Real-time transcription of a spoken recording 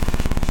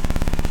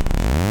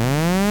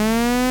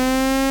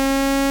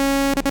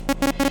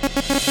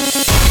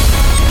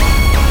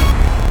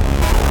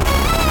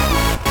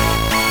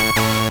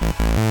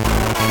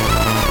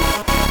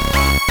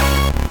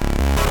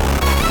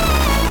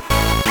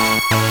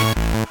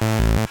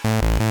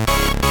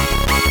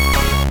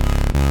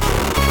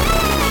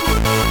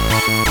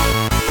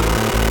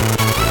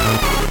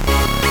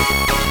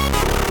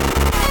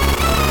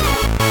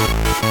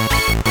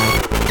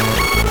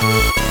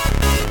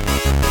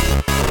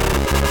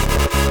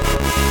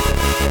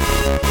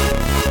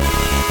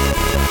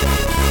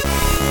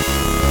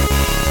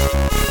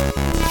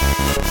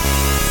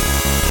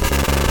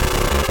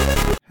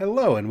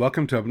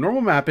welcome to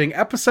Abnormal Mapping,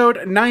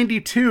 episode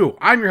 92.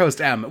 I'm your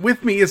host, M.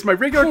 With me is my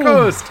regular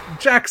co-host,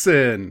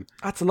 Jackson.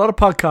 That's a lot of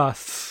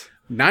podcasts.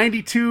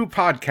 92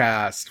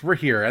 podcasts. We're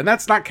here, and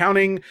that's not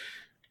counting...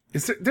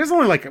 there's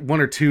only like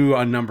one or two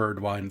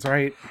unnumbered ones,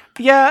 right?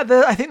 Yeah,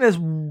 I think there's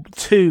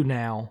two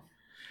now.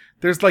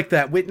 There's like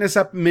that Witness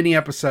Up mini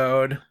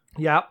episode.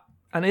 Yeah.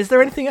 And is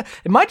there anything...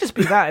 It might just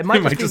be that. It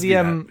might just be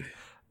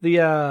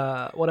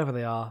the whatever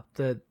they are.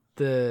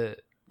 The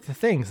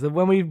things.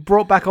 When we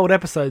brought back old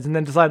episodes and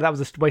then decided that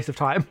was a waste of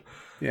time.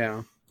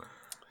 Yeah.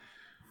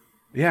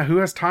 Yeah, who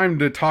has time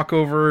to talk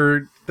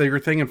over your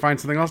thing and find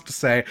something else to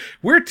say?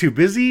 We're too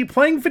busy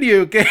playing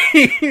video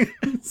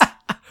games.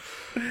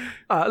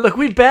 Look,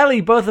 we barely,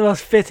 both of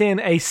us, fit in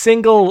a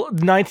single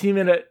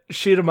 90-minute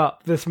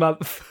shoot-'em-up this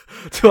month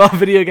to our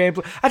video game.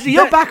 Actually,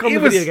 you're back on the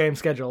video game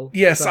schedule.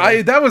 Yes,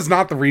 so. That was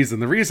not the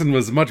reason. The reason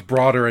was much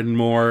broader and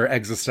more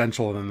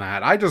existential than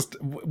that. I just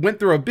went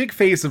through a big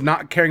phase of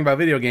not caring about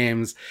video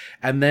games,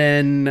 and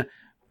then...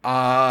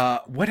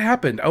 what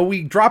happened? Oh,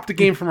 we dropped a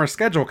game from our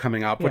schedule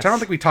coming up, which I don't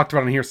think we talked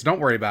about on here, so don't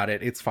worry about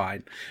it. It's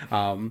fine.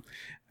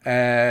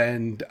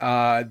 And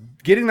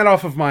getting that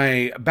off of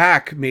my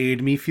back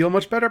made me feel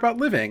much better about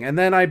living. And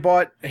then I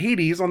bought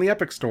Hades on the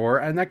Epic Store,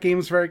 and that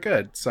game's very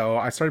good. So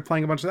I started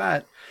playing a bunch of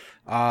that,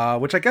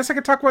 which I guess I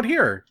could talk about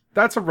here.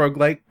 That's a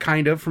roguelike,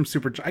 kind of, from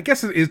I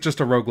guess it is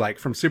just a roguelike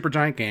from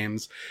Supergiant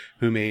Games,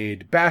 who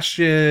made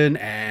Bastion,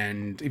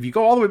 and if you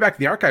go all the way back to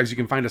the archives, you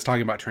can find us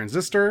talking about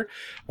Transistor,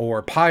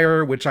 or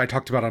Pyre, which I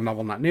talked about on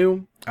Novel Not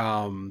New,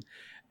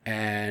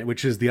 and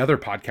which is the other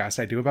podcast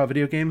I do about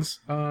video games,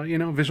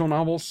 visual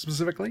novels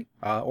specifically,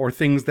 or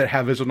things that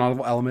have visual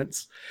novel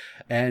elements.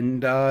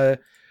 And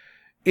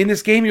in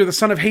this game, you're the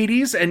son of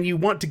Hades, and you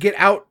want to get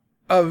out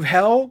of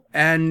hell,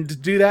 and to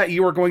do that,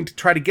 you are going to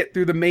try to get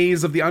through the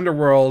maze of the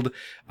underworld,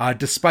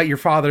 despite your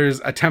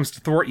father's attempts to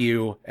thwart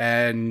you,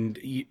 and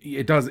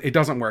it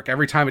doesn't work.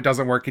 Every time it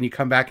doesn't work, and you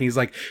come back, and he's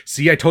like,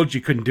 "See, I told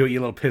you couldn't do it, you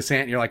little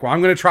pissant." And you're like, "Well,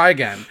 I'm going to try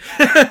again."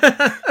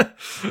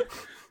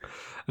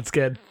 That's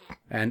good.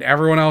 And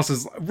everyone else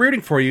is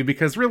rooting for you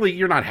because really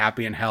you're not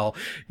happy in hell.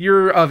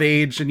 You're of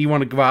age and you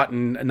want to go out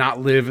and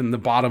not live in the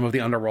bottom of the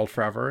underworld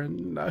forever.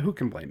 And who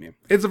can blame you?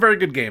 It's a very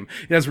good game.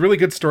 It has really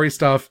good story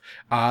stuff.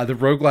 The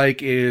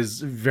roguelike is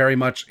very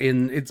much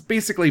it's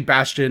basically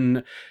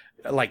Bastion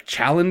like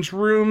challenge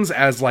rooms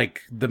as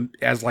like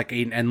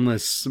an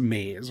endless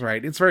maze,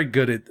 right? It's very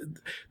good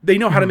they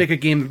know how to make a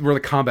game where the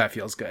combat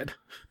feels good.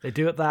 They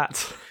do it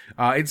that.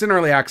 It's in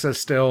early access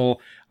still.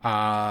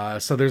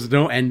 So there's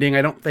no ending,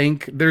 I don't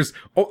think. There's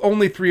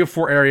only 3 or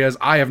 4 areas.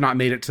 I have not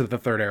made it to the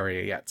 3rd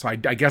area yet, so I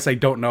guess I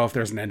don't know if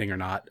there's an ending or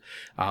not.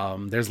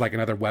 There's like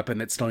another weapon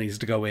that still needs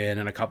to go in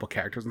and a couple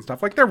characters and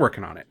stuff. Like, they're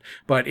working on it.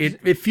 But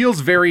it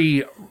feels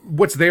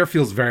what's there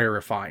feels very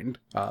refined,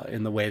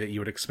 in the way that you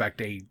would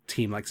expect a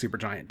team like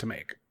Supergiant to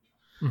make.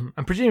 Mm-hmm.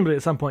 And presumably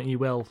at some point you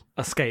will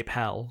escape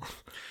hell.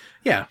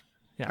 Yeah,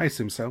 I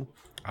assume so.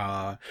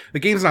 The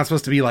game's not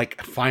supposed to be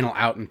like final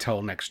out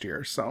until next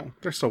year, so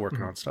they're still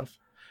working on stuff.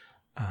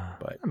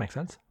 But that makes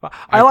sense. But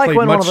I like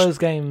when one of those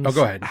games... Oh,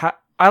 go ahead.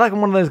 I like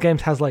when one of those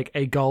games has like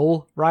a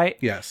goal, right?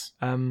 Yes.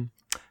 I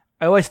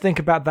always think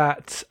about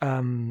that.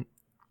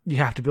 You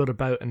have to build a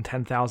boat and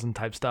 10,000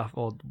 type stuff,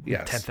 or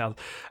 10,000.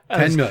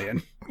 10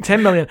 million.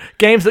 10 million.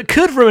 Games that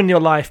could ruin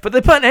your life, but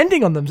they put an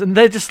ending on them, and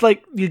they're just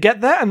like, you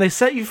get there and they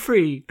set you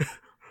free.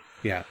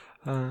 Yeah.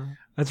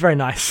 That's very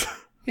nice.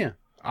 Yeah.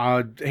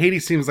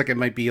 Hades seems like it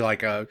might be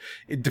like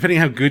depending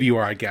on how good you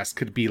are, I guess,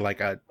 could be like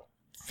a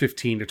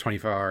 15 to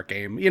 25 hour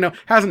game,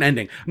 has an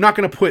ending. I'm not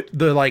going to put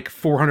the like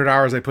 400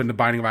 hours I put into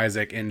Binding of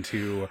Isaac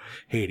into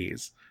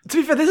Hades. To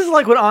be fair, this is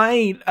like when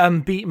I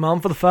beat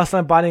Mom for the first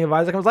time Binding of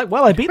Isaac. I was like,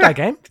 well, I beat that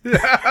game.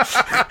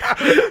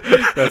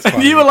 That's funny.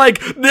 And you were like,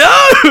 no!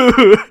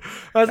 I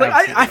was like,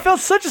 I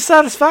felt such a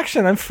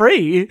satisfaction. I'm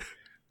free.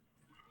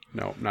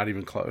 No, not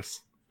even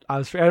close. I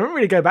was free. I didn't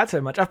really go back to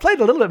it much. I've played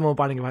a little bit more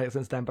Binding of Isaac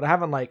since then, but I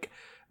haven't like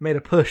made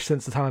a push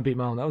since the time I beat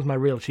Mom. That was my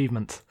real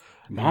achievement.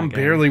 Mom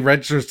barely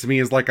registers to me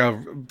as like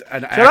an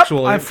Shut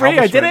actual. Up. I'm free.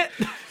 I did it.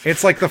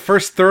 It's like the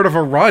first third of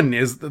a run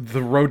is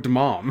the road to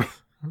Mom.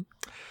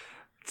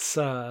 It's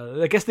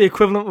I guess the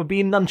equivalent would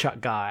be Nunchuck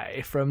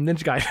Guy from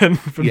Ninja Gaiden.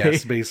 For me.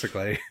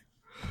 Basically.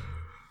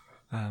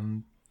 I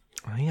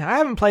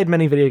haven't played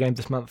many video games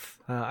this month.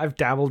 I've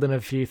dabbled in a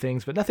few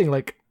things, but nothing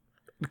like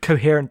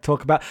coherent to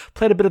talk about.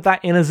 Played a bit of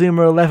that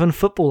Inazuma 11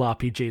 football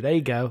RPG. There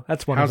you go.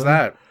 That's one. How's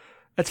that?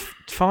 It's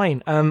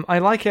fine. I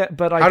like it,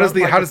 but how does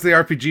the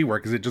RPG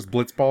work? Is it just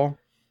Blitzball?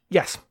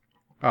 Yes.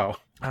 Oh,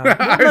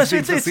 it's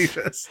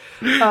facetious.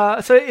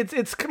 So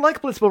it's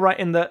like Blitzball, right?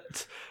 In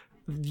that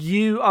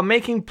you are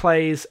making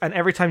plays, and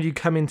every time you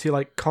come into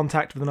like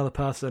contact with another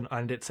person,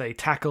 and it's a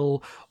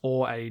tackle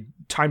or a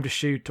time to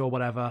shoot or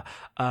whatever,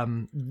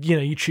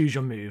 you choose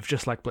your move,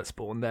 just like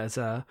Blitzball. And it's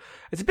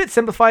a bit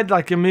simplified.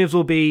 Like your moves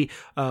will be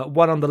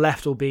one on the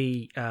left will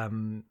be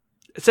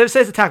So it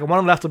says the tackle. One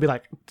on the left will be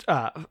like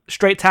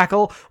straight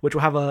tackle, which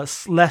will have a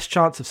less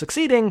chance of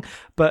succeeding,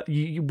 but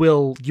you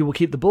will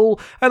keep the ball.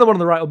 And the one on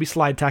the right will be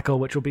slide tackle,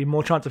 which will be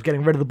more chance of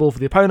getting rid of the ball for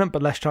the opponent,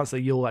 but less chance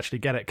that you'll actually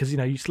get it because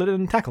you slid it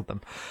and tackled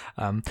them.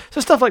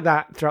 So stuff like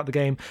that throughout the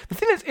game. The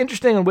thing that's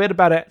interesting and weird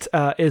about it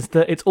is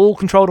that it's all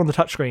controlled on the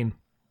touchscreen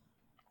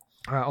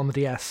on the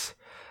DS.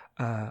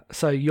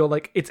 So you're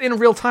like, it's in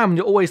real time and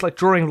you're always like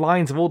drawing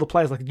lines of all the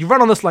players. Like you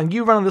run on this line,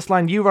 you run on this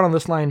line, you run on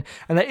this line,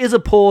 and there is a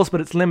pause, but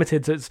it's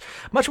limited. So it's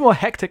much more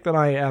hectic than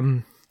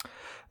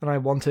I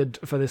wanted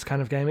for this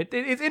kind of game.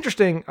 It's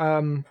interesting.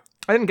 I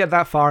didn't get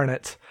that far in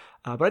it,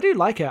 but I do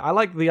like it. I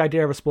like the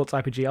idea of a sports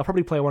RPG. I'll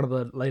probably play one of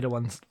the later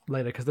ones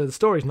later because the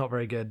story's not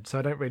very good, so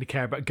I don't really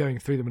care about going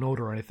through them in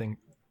order or anything.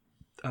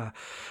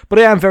 But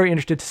I am very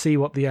interested to see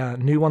what the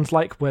new one's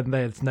like when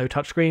there's no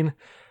touchscreen.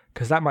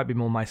 Because that might be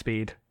more my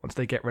speed once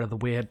they get rid of the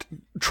weird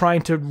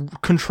trying to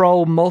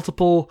control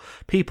multiple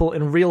people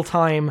in real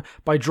time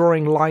by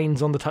drawing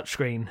lines on the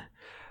touchscreen.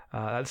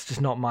 That's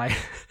just not my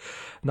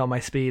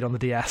speed on the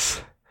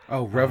DS.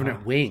 Oh,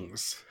 Revenant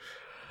Wings.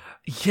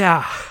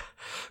 Yeah,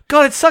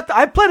 God, it sucked.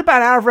 I played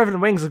about an hour of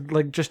Revenant Wings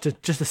like just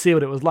to see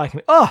what it was like.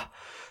 The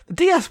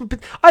DS.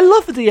 I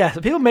love the DS.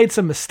 People made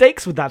some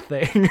mistakes with that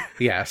thing.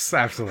 Yes,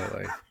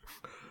 absolutely.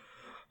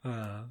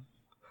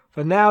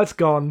 But now it's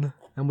gone,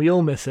 and we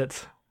all miss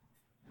it.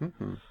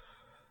 Mm-hmm.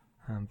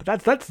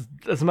 But that's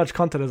as much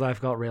content as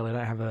I've got. Really, I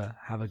don't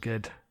have a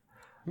good,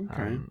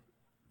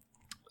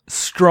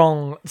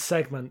 strong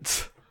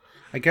segment.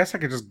 I guess I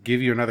could just give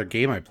you another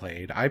game I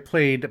played. I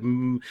played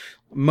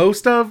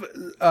most of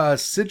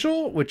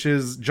Sigil, which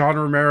is John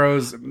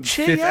Romero's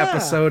fifth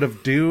episode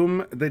of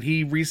Doom that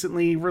he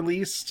recently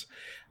released.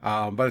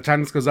 By the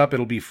time this goes up,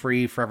 it'll be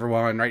free for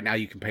everyone. Right now,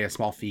 you can pay a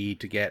small fee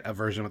to get a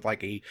version with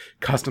like a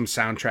custom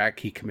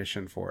soundtrack he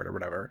commissioned for it or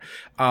whatever.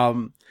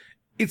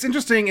 It's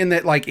interesting in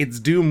that like it's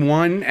Doom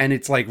 1 and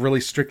it's like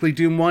really strictly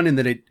Doom 1 in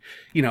that it,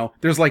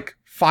 there's like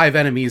 5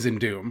 enemies in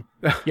Doom.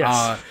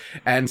 Yes.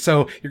 And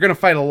so you're going to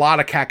fight a lot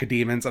of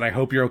cacodemons and I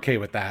hope you're okay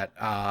with that.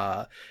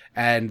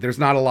 And there's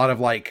not a lot of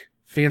like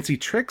fancy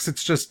tricks.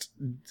 It's just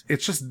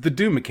the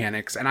Doom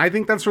mechanics. And I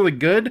think that's really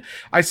good.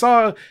 I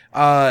saw,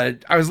 I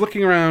was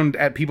looking around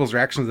at people's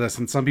reactions to this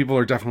and some people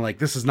are definitely like,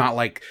 this is not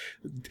like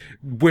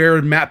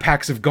where map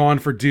packs have gone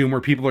for Doom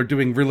where people are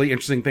doing really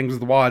interesting things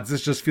with the WADs.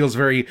 This just feels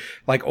very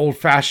like old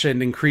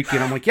fashioned and creaky.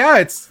 And I'm like, yeah,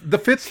 it's the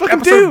 5th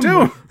episode of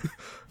Doom.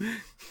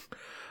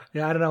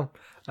 Yeah, I don't know.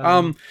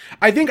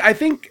 I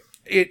think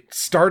it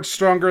starts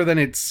stronger than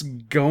it's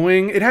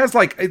going. It has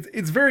like,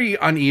 it's very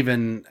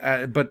uneven,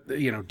 but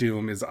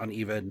Doom is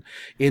uneven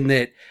in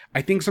that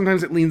I think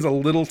sometimes it leans a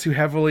little too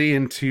heavily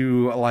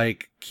into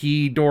like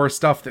key door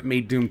stuff that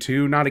made Doom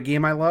 2 not a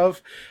game I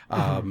love.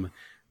 I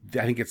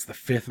think it's the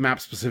 5th map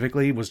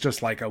specifically was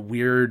just like a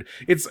weird,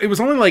 it was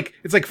only like,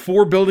 it's like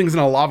 4 buildings in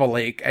a lava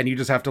lake and you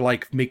just have to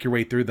like make your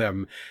way through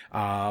them.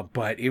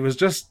 But it was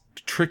just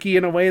tricky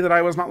in a way that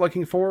I was not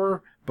looking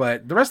for.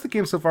 But the rest of the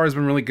game so far has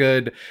been really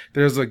good.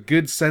 There's a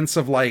good sense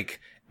of like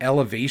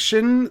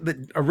elevation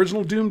that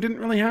original Doom didn't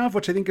really have,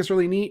 which I think is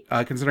really neat,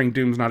 considering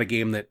Doom's not a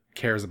game that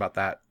cares about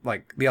that.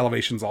 Like the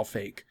elevation's all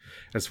fake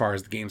as far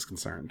as the game's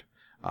concerned.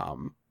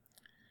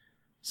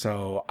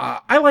 So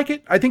I like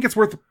it. I think it's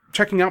worth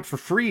checking out for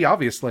free,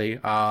 obviously.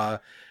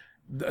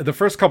 The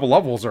first couple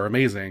levels are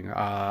amazing.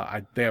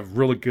 They have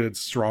really good,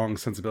 strong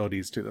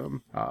sensibilities to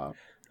them.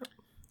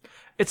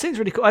 It seems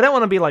really cool. I don't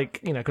want to be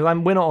like, because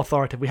we're not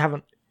authoritative. We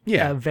haven't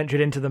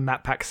ventured into the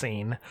map pack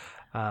scene.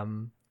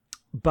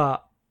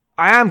 But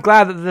I am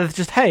glad that there's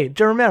just, hey,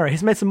 Joe Romero,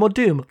 he's made some more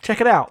Doom.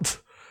 Check it out.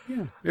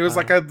 Yeah. It was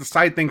like a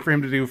side thing for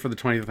him to do for the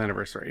 20th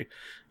anniversary.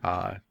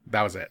 That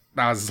was it.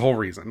 That was his whole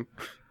reason.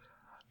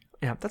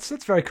 Yeah, that's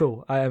very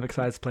cool. I am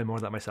excited to play more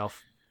of that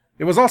myself.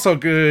 It was also a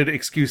good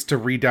excuse to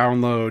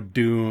re-download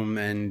Doom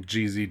and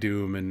GZ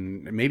Doom,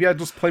 and maybe I'd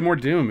just play more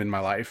Doom in my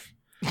life.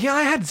 Yeah,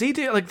 I had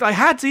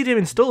ZDoom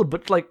installed,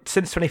 but like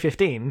since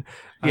 2015.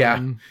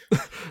 Yeah.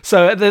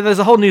 So there's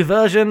a whole new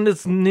version.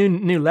 There's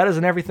new letters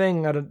and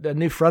everything. A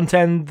new front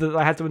end that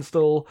I had to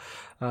install.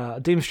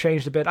 Doom's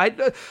changed a bit. I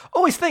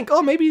always think,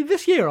 maybe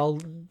this year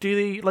I'll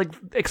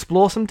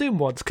explore some Doom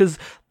mods because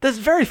there's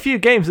very few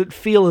games that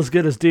feel as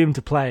good as Doom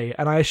to play,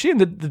 and I assume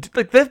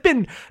that there've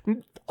been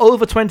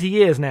over 20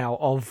 years now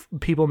of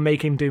people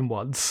making Doom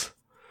mods.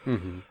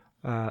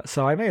 Mm-hmm.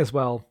 So I may as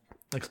well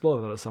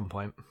explore that at some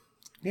point.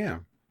 Yeah.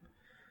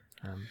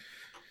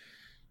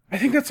 I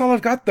think that's all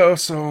I've got, though,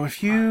 so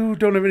if you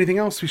don't have anything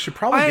else, we should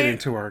probably get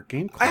into our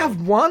game club. I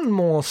have one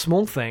more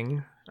small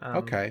thing.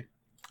 Okay.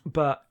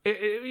 But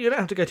you don't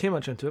have to go too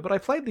much into it, but I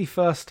played the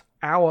first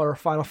hour of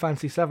Final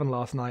Fantasy VII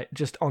last night,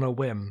 just on a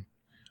whim.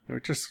 We're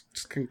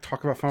just can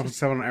talk about Final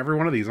Fantasy VII on every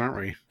one of these, aren't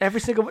we?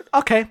 Every single one?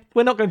 Okay,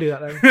 we're not going to do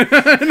that,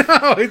 then.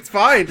 No, it's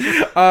fine.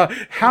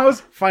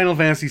 How's Final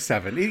Fantasy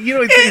VII?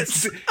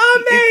 It's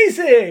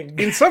amazing!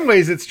 In some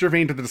ways, it's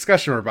germane to the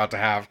discussion we're about to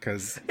have,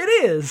 because...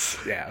 It is!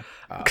 Yeah.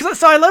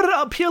 So I loaded it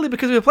up purely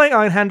because we were playing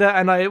Iron Hander,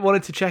 and I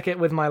wanted to check it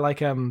with my, with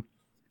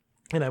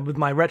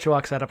my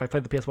RetroArch setup. I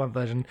played the PS1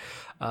 version,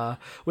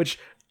 which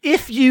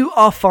if you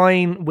are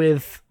fine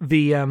with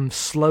the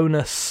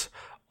slowness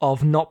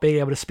of not being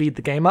able to speed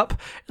the game up,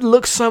 it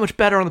looks so much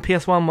better on the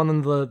PS1 one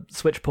than the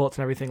Switch ports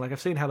and everything. Like,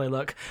 I've seen how they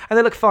look, and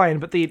they look fine,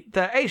 but the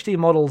HD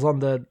models on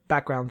the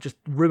background just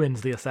ruins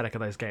the aesthetic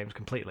of those games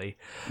completely.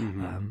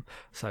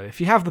 So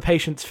if you have the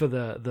patience for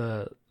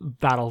the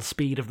battle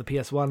speed of the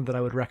PS1, then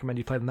I would recommend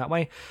you play them that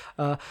way.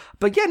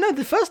 But yeah, no,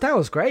 the first hour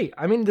is great.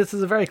 I mean, this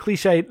is a very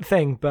cliche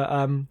thing,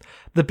 but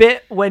the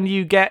bit when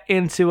you get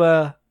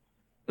into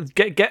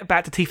get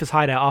back to Tifa's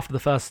hideout after the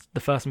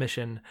first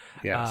mission,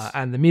 Yes.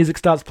 and the music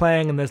starts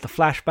playing and there's the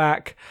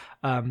flashback.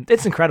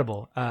 It's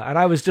incredible, and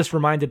I was just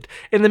reminded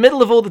in the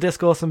middle of all the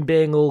discourse and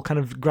being all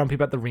kind of grumpy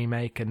about the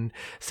remake and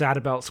sad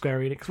about Square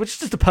Enix, which is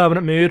just a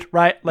permanent mood,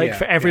 right? Like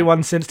for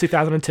everyone since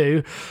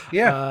 2002.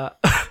 Yeah.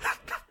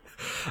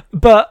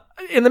 But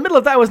in the middle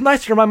of that, it was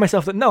nice to remind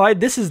myself that no,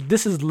 this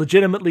is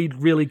legitimately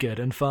really good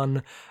and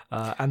fun,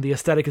 and the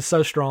aesthetic is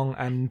so strong,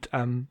 and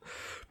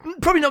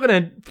probably not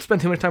going to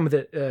spend too much time with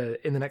it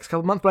in the next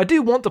couple of months, but I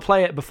do want to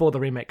play it before the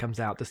remake comes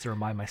out, just to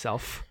remind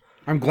myself.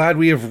 I'm glad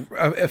we have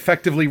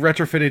effectively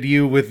retrofitted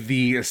you with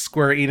the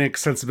Square Enix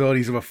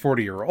sensibilities of a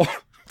 40-year-old.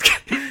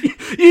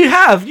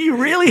 You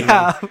really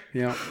have.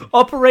 Yeah.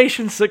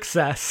 Operation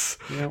Success.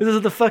 Yep. This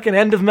is the fucking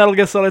end of Metal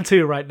Gear Solid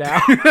 2 right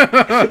now.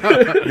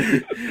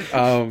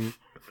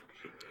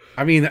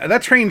 I mean,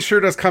 that train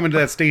sure does come into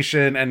that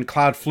station, and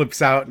Cloud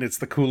flips out, and it's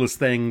the coolest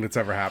thing that's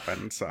ever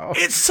happened. So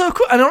it's so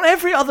cool. And on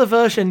every other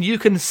version, you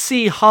can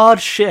see hard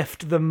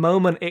shift the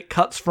moment it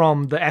cuts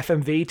from the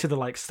FMV to the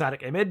like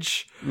static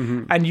image,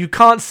 and you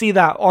can't see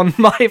that on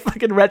my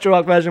fucking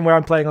RetroArch version where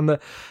I'm playing on the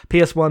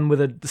PS1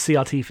 with a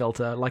CRT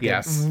filter, like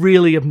a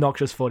really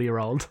obnoxious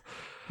 40-year-old.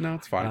 No,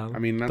 it's fine. I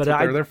mean, that's what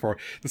they're there for.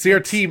 The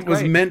CRT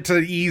was meant to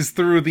ease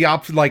through the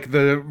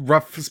the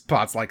rough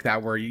spots like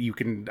that where you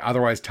can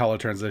otherwise tell a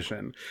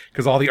transition,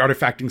 because all the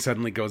artifacting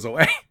suddenly goes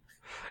away.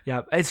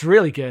 Yeah, it's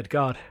really good.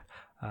 God,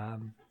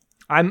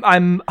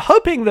 I'm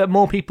hoping that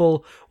more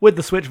people with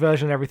the Switch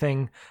version and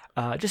everything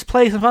just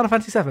play some Final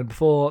Fantasy VII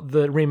before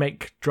the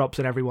remake drops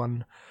and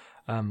everyone.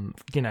 The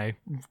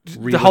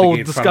whole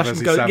discussion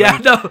goes.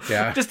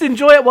 Just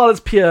enjoy it while it's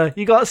pure.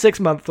 You got 6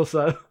 months or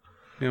so.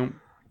 Yeah.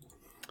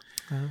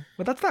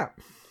 But that's that.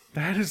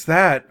 That is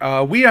that.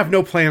 We have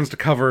no plans to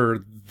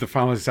cover the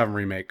Final Fantasy VII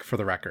remake, for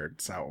the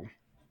record, so...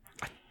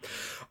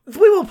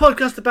 We will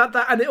podcast about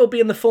that, and it will be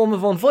in the form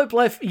of on VoIP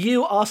Life,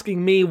 you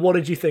asking me, what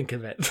did you think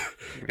of it?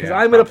 Because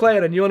I'm going to play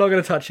it, and you're not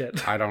going to touch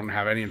it. I don't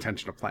have any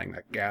intention of playing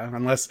that,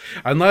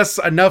 unless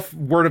enough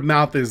word of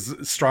mouth is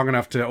strong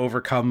enough to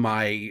overcome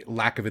my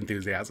lack of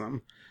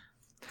enthusiasm.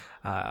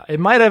 It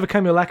might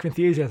overcome your lack of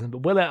enthusiasm,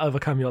 but will it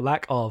overcome your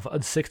lack of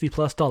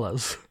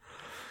 $60+?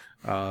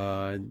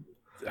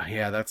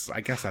 Yeah,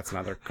 I guess that's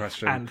another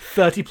question. And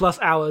 30+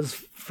 hours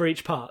for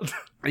each part.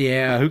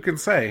 Yeah, who can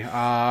say?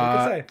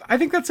 I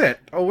think that's it.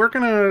 We're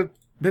gonna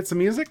hit some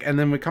music, and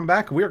then when we come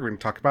back, we're going to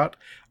talk about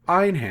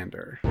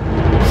Einhander.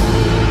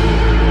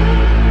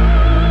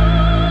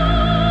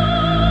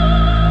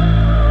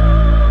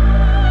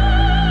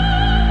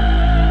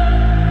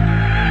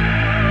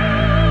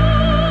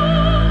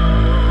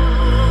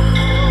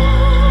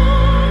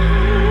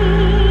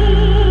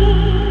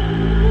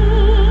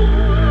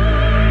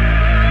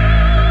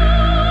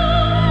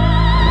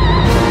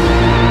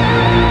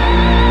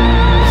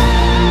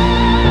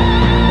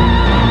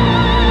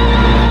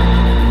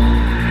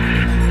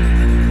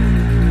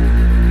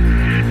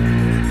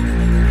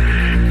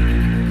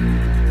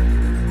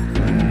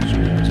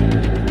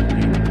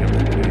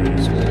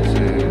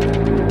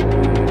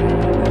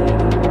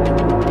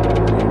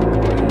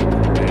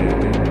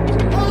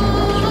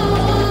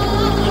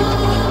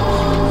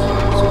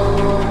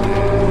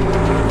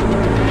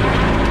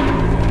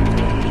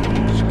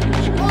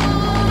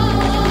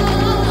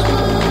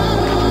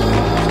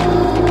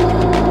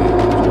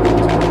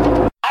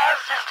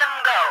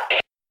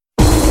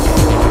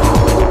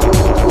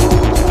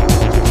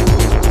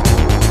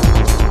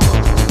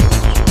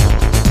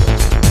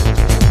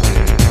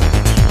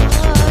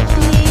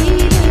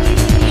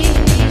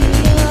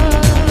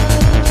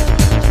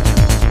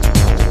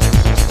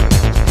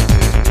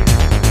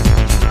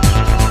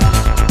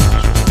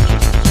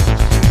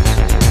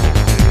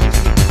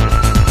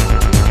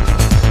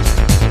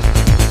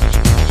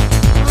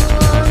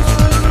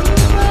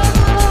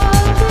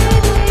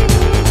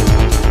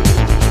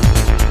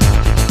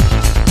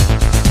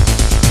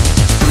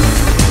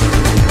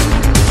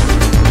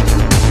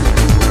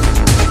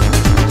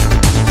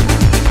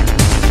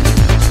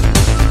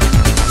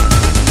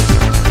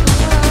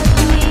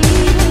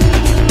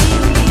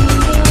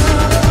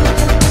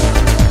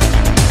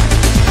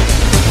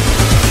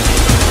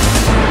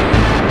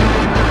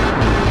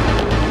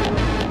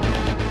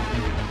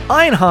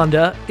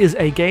 Einhander is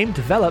a game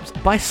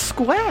developed by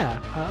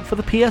Square for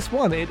the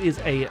PS1. It is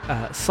a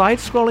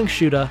side-scrolling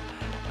shooter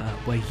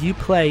where you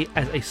play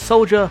as a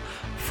soldier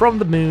from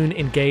the moon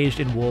engaged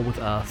in war with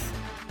Earth.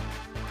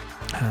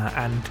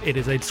 and it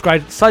is a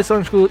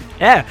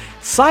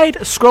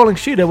side-scrolling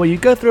shooter where you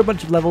go through a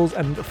bunch of levels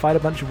and fight a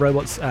bunch of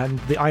robots, and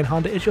the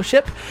Einhander is your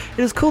ship.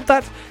 It is called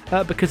that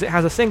because it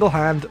has a single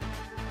hand,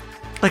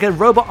 like a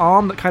robot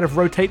arm that kind of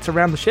rotates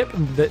around the ship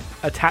and that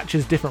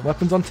attaches different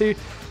weapons onto.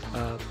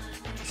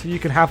 So you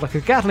can have like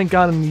a Gatling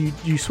gun and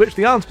you switch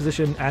the arms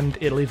position and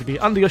it'll either be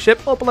under your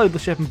ship or below the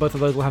ship, and both of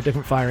those will have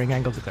different firing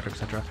angles, etc,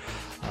 etc.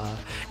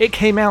 It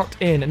came out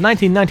in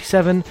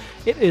 1997.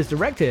 It is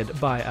directed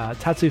by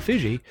Tatsu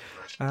Fuji,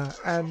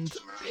 and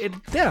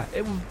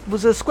it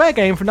was a Square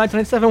game from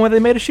 1997 where they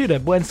made a shooter,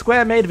 when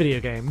Square made video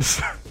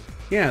games.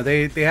 Yeah,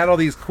 they had all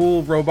these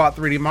cool robot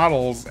 3D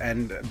models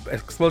and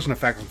explosion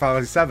effects from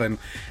Final Fantasy VII,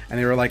 and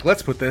they were like,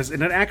 let's put this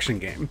in an action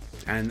game.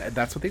 And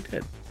that's what they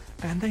did.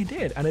 And they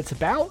did. And it's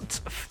about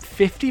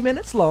 50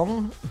 minutes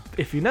long,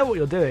 if you know what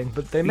you're doing,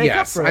 but they make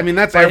up for it. I mean,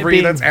 that's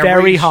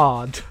very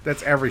hard.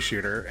 That's every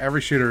shooter. Every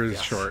shooter is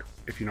short,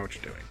 if you know what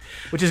you're doing.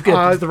 Which is good.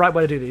 It's the right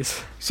way to do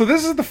these. So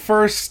this is the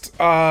first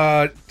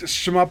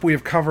shmup we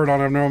have covered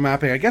on Abnormal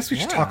Mapping. I guess we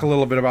should talk a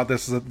little bit about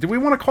this. Do we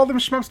want to call them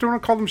shmups? Do we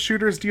want to call them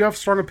shooters? Do you have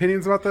strong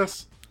opinions about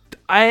this?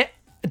 I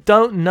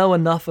don't know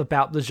enough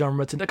about the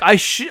genre to... I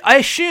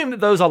assume that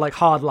those are like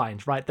hard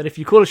lines, right? That if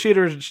you call a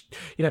shooter,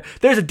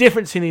 there's a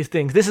difference in these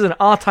things. This is an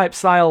R-type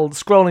style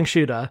scrolling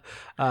shooter,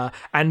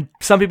 and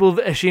some people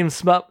assume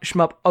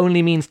shmup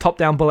only means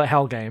top-down bullet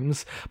hell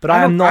games, but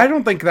I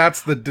don't think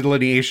that's the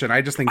delineation.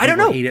 I just think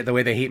people hate it the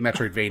way they hate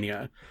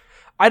Metroidvania.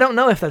 I don't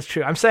know if that's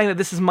true. I'm saying that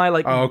this is my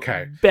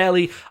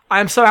barely.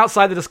 I'm so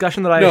outside the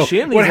discussion that I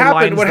assume these what are happened.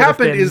 lines What that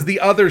happened have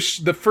been... is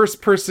the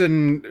first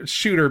person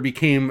shooter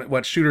became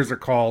what shooters are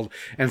called,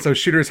 and so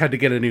shooters had to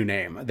get a new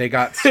name. They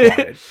got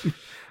swatted.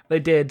 They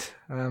did,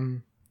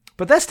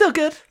 but they're still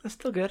good.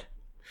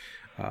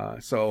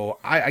 So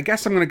I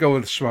guess I'm going to go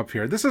with shmup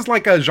here. This is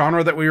like a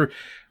genre that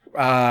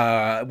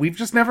we've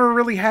just never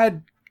really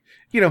had,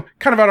 kind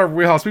of out of our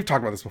wheelhouse. We've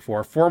talked about this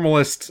before.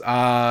 Formalist.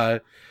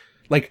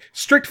 Like,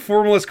 strict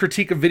formalist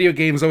critique of video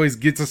games always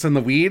gets us in the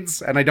weeds,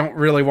 and I don't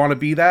really want to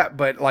be that,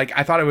 but,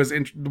 I thought it was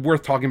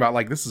worth talking about,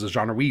 this is a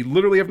genre we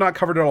literally have not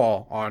covered at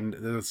all on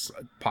this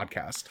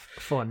podcast.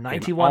 For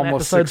 91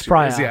 episodes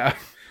prior. Yeah.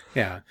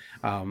 Yeah.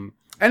 And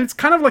it's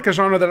kind of like a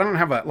genre that I don't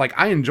have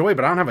I enjoy,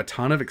 but I don't have a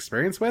ton of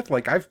experience with.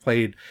 I've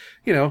played,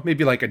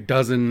 maybe a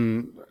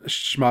dozen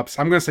shmups.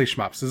 I'm going to say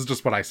shmups. This is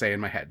just what I say in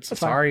my head, so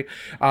sorry.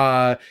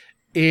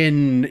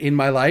 In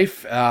my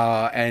life,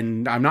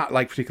 and I'm not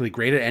particularly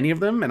great at any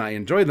of them, and I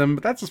enjoy them,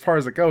 but that's as far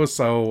as it goes.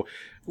 So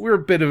we're a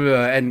bit of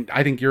and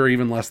I think you're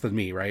even less than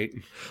me, right?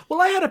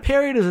 Well, I had a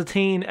period as a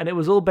teen, and it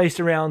was all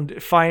based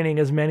around finding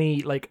as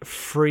many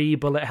free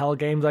bullet hell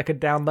games I could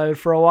download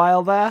for a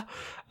while there,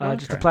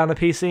 just to play on the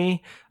PC.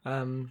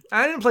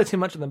 I didn't play too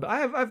much of them, but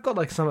I've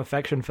got some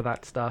affection for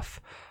that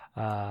stuff.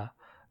 I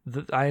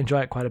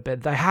enjoy it quite a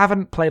bit. I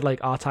haven't played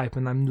R-Type,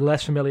 and I'm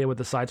less familiar with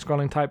the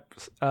side-scrolling type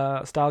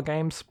style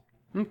games.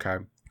 Okay.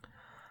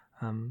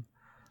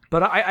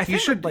 But I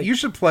think you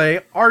should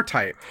play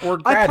R-Type or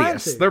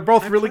Gradius. They're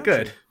both really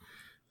good.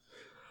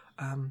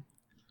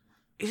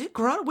 Is it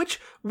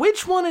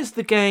which one is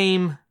the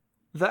game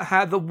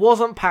that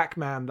wasn't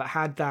Pac-Man that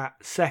had that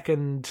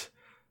second?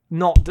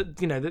 Was it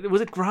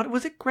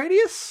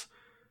Gradius?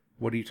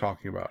 What are you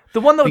talking about?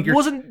 The one that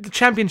wasn't the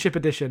Championship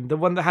Edition. The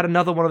one that had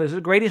another one of those. Is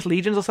it Gradius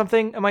Legions or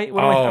something?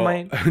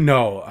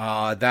 No.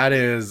 That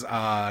is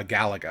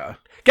Galaga.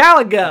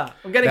 Galaga!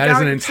 I'm getting that Galaga. Is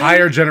an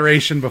entire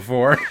generation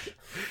before.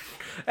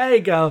 There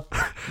you go.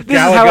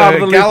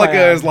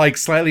 Galaga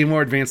is slightly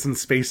more advanced than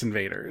Space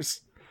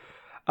Invaders.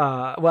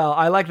 Well,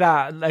 I like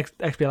that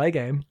XBLA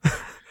game.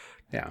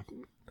 Yeah.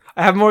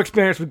 I have more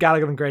experience with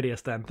Galaga than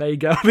Gradius then. There you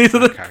go. These are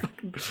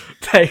the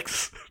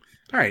takes.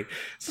 All right.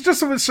 So just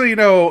so you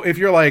know, if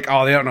you're they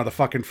don't know the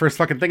first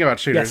thing about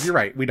shooters, yes. You're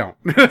right. We don't.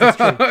 That's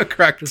true.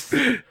 Correct.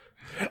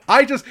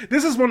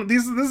 This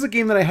is a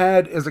game that I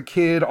had as a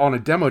kid on a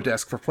demo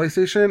disc for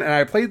PlayStation, and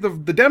I played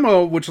the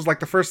demo, which was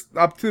the first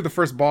up to the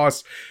first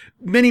boss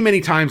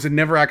many times, and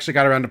never actually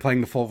got around to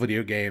playing the full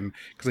video game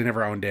because I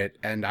never owned it,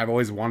 and I've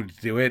always wanted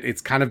to do it.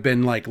 It's kind of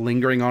been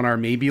lingering on our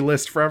maybe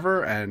list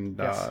forever, and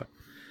yes.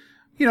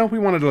 We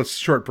wanted a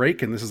short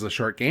break, and this is a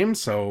short game,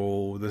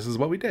 so this is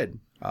what we did.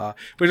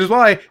 Which is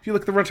why, if you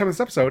look at the runtime of this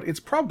episode,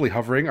 it's probably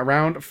hovering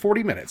around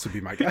 40 minutes, would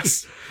be my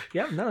guess.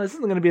 Yeah, no, this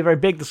isn't going to be a very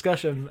big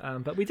discussion,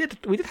 but we did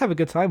have a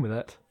good time with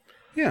it.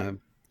 Yeah.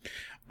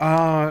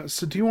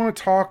 So do you want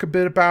to talk a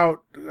bit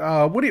about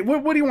what do you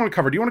want to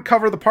cover? Do you want to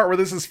cover the part where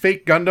this is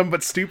fake Gundam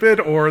but stupid,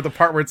 or the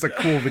part where it's a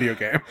cool video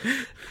game?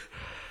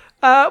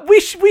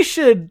 We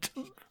should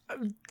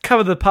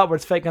cover the part where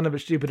it's fake Gundam but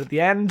stupid at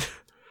the end.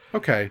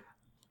 Okay.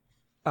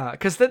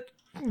 Because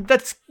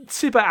that's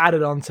super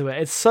added onto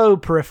it. It's so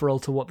peripheral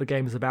to what the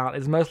game is about.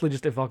 It's mostly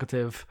just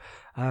evocative.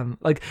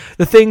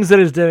 The things that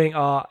it's doing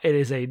it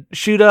is a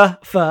shooter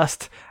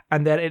first,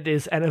 and then it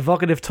is an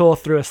evocative tour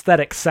through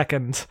aesthetics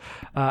second,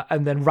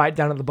 and then right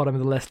down at the bottom of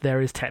the list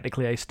there is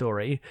technically a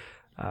story.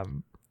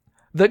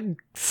 That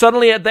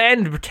suddenly at the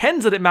end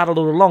pretends that it mattered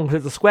all along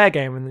because it's a Square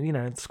game,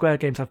 and Square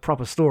games have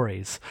proper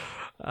stories.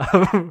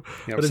 But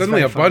it's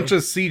suddenly very a bunch funny.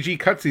 of CG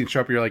cutscenes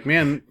show up. You're like,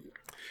 man,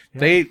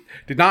 they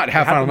did not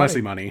have had Final the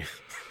Fantasy money.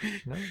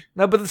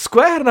 No, but the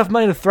Square had enough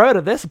money to throw it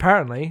at this,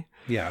 apparently.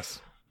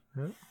 Yes.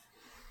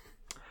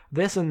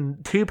 This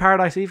and 2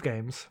 Paradise Eve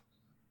games.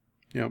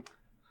 Yep.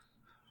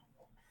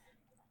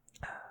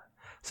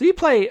 So you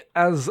play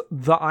as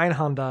the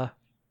Einhander,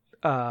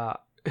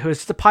 who is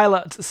just a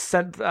pilot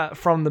sent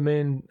from the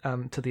moon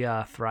to the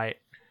Earth, right?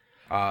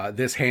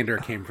 This hander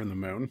came from the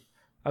moon.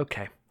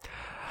 Okay.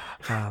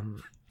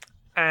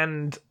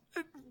 And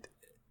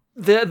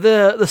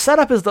the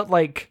setup is that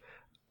like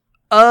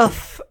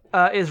Earth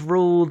is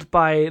ruled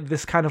by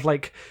this kind of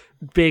like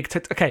big.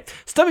 Okay,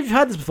 so tell me if you've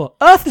heard this before.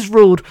 Earth is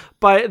ruled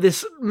by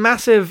this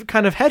massive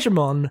kind of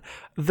hegemon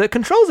that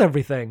controls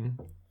everything.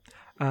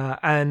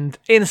 And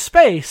in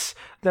space,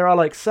 there are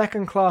like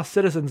second-class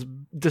citizens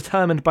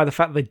determined by the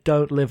fact that they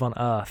don't live on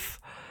Earth,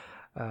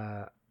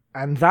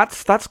 and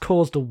that's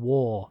caused a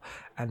war.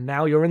 And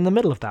now you're in the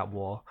middle of that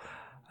war.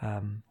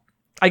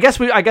 I guess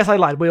I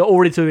lied. We were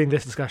already doing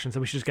this discussion, so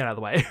we should just get out of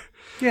the way.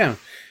 Yeah.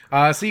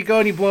 So you go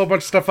and you blow a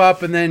bunch of stuff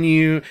up, and then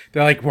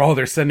they're like, well,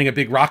 they're sending a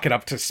big rocket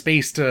up to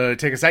space to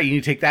take us out. You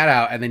need to take that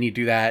out, and then you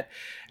do that.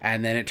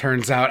 And then it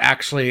turns out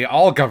actually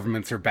all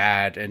governments are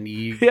bad. And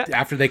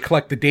after they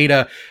collect the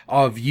data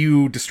of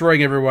you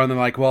destroying everyone, they're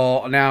like,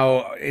 well,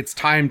 now it's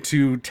time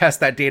to test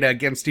that data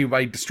against you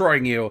by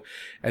destroying you.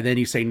 And then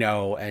you say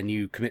no, and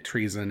you commit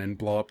treason and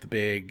blow up the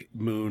big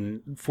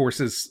moon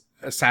forces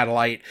a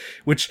satellite,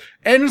 which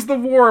ends the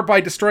war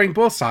by destroying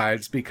both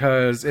sides,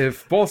 because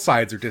if both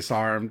sides are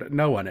disarmed,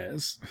 no one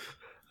is.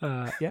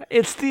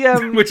 It's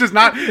the which is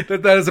not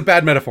that is a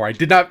bad metaphor.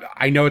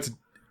 I know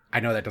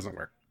that doesn't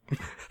work.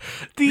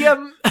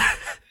 The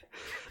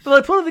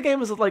point of the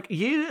game is that like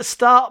you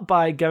start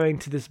by going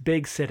to this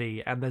big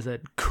city, and there's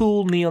a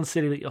cool neon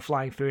city that you're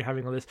flying through,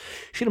 having all this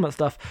shoot 'em up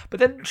stuff. But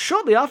then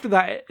shortly after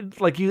that,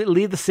 like you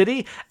leave the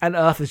city, and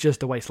Earth is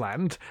just a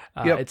wasteland.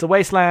 It's a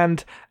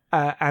wasteland.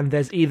 And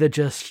there's either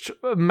just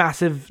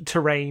massive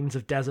terrains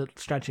of desert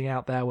stretching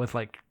out there with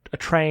like a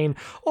train,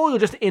 or you're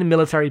just in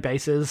military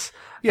bases.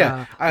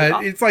 Yeah,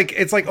 it's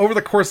like over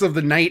the course of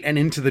the night and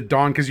into the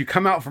dawn, because you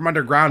come out from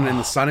underground and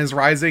the sun is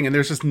rising and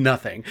there's just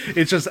nothing.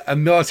 It's just a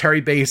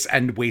military base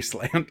and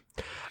wasteland.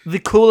 The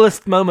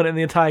coolest moment in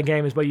the entire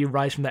game is where you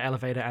rise from the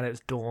elevator and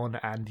it's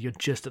dawn and you're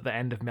just at the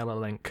end of Miller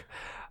Link.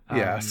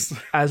 Yes.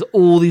 As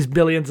all these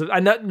billions of... I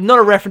know, not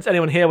a reference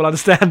anyone here will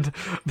understand,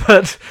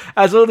 but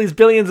as all these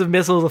billions of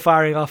missiles are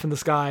firing off in the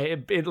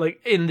sky, like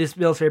in this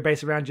military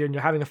base around you, and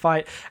you're having a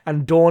fight,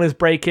 and dawn is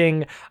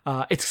breaking,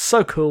 it's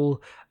so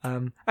cool.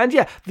 And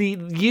yeah,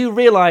 you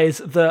realize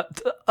that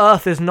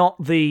Earth is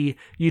not the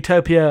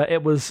utopia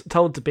it was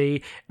told to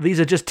be. These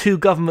are just 2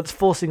 governments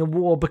forcing a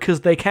war because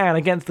they can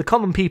against the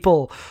common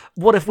people.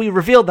 What if we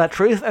revealed that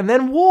truth and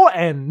then war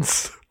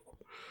ends?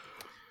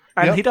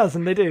 And he does,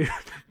 and they do.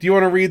 Do you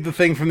want to read the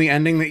thing from the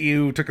ending that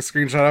you took a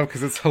screenshot of?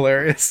 Because it's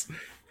hilarious.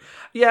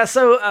 Yeah,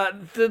 so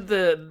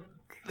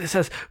it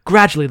says,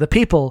 gradually the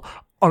people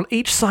on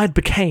each side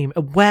became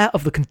aware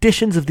of the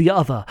conditions of the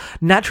other,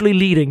 naturally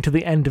leading to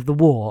the end of the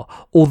war.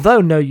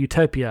 Although no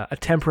utopia, a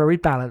temporary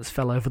balance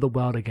fell over the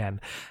world again.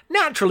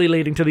 Naturally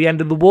leading to the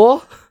end of the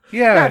war?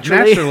 Yeah,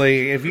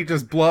 naturally, if you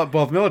just blow up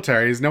both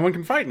militaries, no one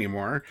can fight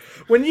anymore.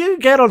 When you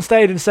get on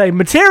stage and say,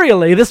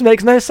 materially, this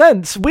makes no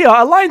sense, we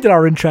are aligned in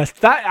our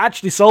interests, that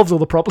actually solves all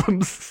the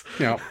problems.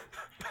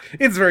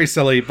 It's very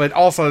silly, but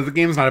also the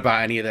game's not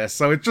about any of this,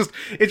 so it's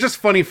just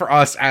funny for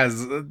us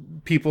as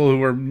people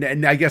who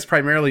are, I guess,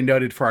 primarily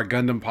noted for our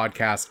Gundam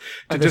podcast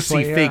to just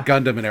see fake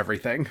Gundam and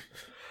everything.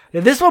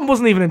 Yeah, this one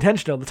wasn't even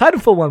intentional. The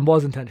Titanfall one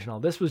was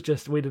intentional. This was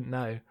just, we didn't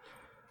know.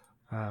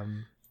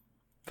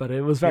 But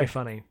it was very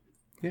funny.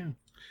 Yeah.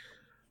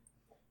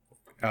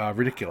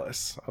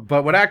 Ridiculous.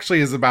 But what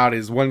actually is about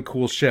is one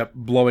cool ship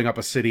blowing up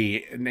a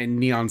city in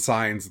neon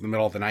signs in the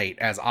middle of the night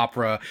as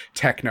opera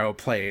techno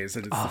plays,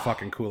 and it's the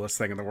fucking coolest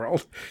thing in the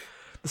world.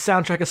 The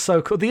soundtrack is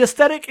so cool. The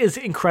aesthetic is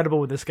incredible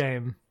with this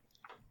game.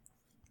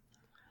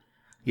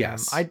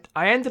 Yes. I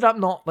ended up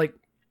not like...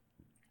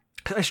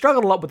 I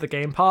struggled a lot with the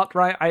game part,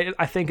 right?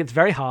 I think it's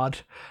very hard.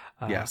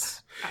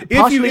 Yes.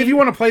 If you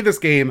want to play this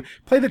game,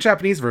 play the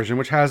Japanese version,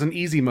 which has an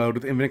easy mode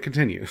with infinite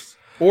continues.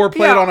 Or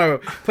play it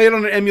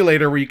on an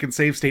emulator where you can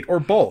save state, or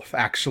both,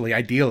 actually,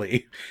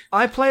 ideally.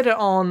 I played it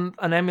on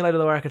an emulator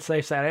where I could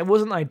save state. It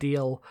wasn't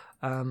ideal.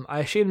 I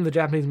assumed the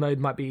Japanese mode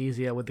might be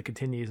easier with the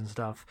continues and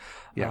stuff.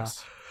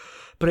 Yes.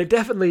 But it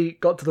definitely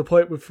got to the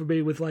point for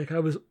me with like I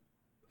was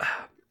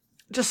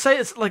just say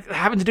it's like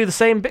having to do the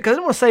same bit, because I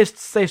didn't want to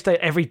save state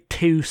every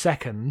 2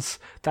 seconds.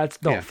 That's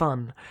not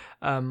fun.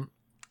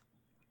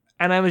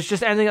 And I was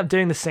just ending up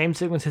doing the same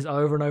sequences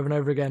over and over and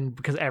over again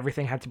because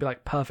everything had to be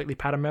like perfectly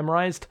pattern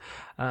memorized.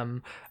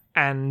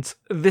 And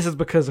this is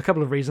because a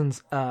couple of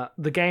reasons.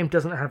 The game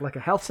doesn't have like a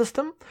health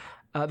system.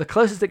 The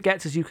closest it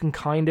gets is you can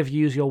kind of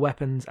use your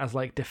weapons as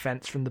like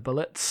defense from the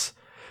bullets.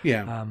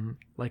 Yeah.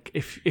 Like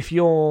if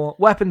your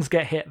weapons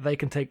get hit, they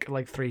can take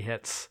like 3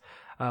 hits.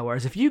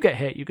 Whereas if you get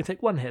hit, you can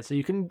take 1 hit. So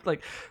you can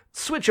like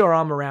switch your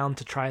arm around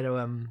to try to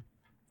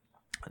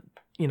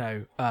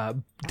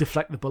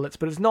deflect the bullets,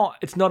 but it's not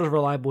as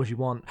reliable as you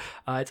want.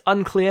 It's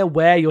unclear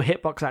where your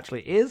hitbox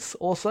actually is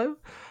also,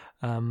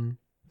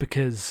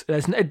 because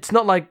it's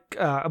not like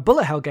a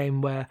bullet hell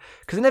game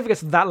because it never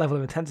gets to that level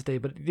of intensity,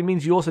 but it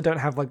means you also don't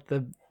have like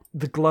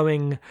the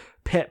glowing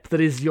pip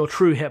that is your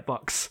true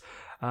hitbox.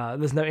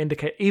 There's no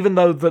indicate, even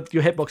though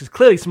your hitbox is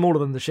clearly smaller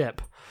than the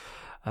ship.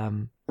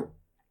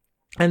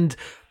 And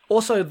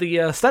also, the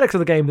aesthetics of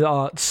the game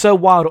are so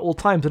wild at all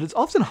times that it's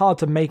often hard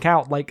to make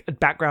out like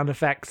background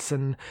effects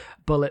and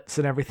bullets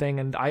and everything.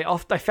 And I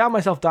found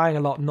myself dying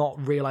a lot,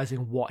 not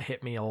realizing what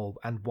hit me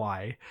and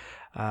why.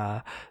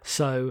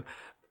 So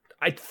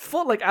I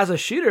thought, like, as a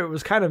shooter, it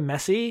was kind of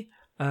messy.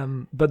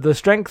 But the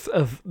strength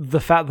of the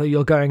fact that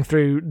you're going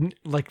through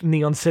like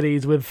neon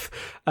cities with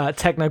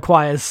techno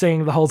choirs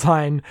singing the whole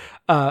time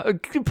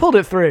pulled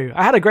it through.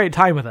 I had a great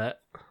time with it.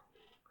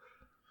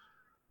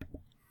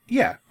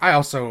 Yeah, I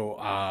also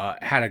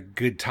had a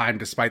good time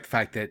despite the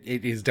fact that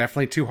it is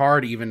definitely too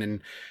hard, even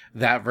in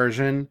that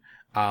version,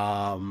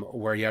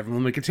 where you have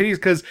unlimited continues.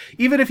 Because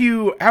even if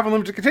you have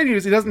unlimited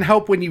continues, it doesn't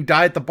help when you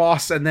die at the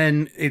boss and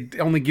then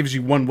it only gives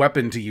you one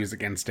weapon to use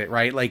against it,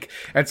 right? Like,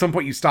 at some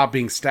point you stop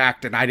being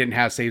stacked, and I didn't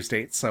have save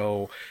states,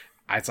 so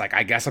it's like,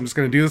 I guess I'm just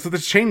going to do this with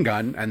this chain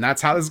gun, and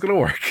that's how this is going to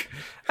work.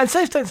 And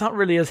save states aren't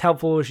really as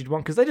helpful as you'd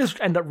want, because they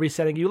just end up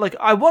resetting you. Like,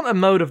 I want a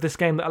mode of this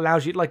game that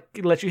allows you, like,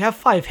 lets you have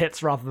 5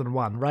 hits rather than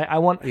 1, right? I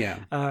want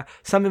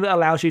something that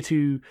allows you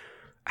to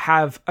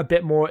have a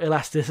bit more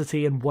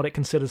elasticity in what it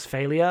considers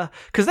failure,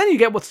 because then you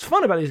get what's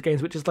fun about these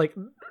games, which is, like,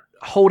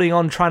 holding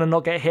on, trying to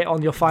not get hit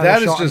on your final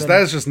shot.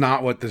 That is just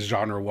not what this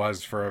genre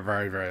was for a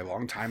very, very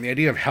long time. The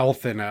idea of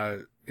health in a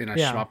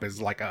shmup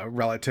is like a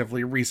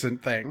relatively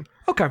recent thing.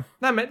 Okay,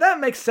 that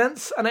makes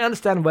sense, and I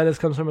understand where this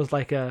comes from as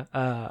like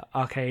a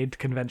arcade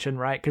convention,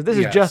 right? Because this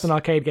is just an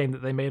arcade game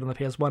that they made on the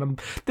PS1 and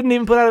didn't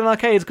even put out in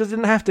arcades because they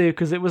didn't have to,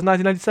 because it was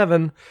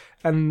 1997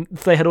 and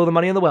they had all the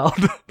money in the world.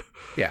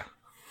 Yeah.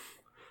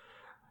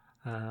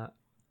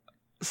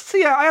 So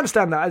yeah, I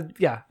understand that.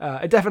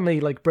 It definitely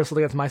like bristled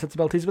against my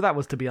sensibilities, but that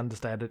was to be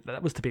understood.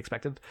 That was to be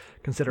expected,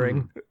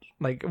 considering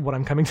like what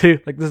I'm coming to.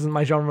 Like, this isn't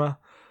my genre.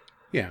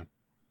 Yeah.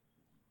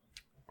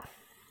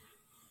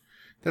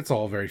 That's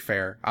all very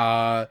fair.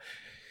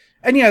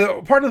 And yeah,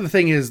 part of the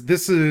thing is,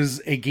 this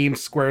is a game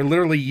Square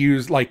literally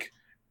used, like,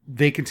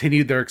 they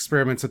continued their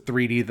experiments at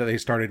 3D that they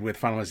started with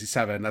Final Fantasy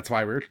VII. That's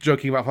why we were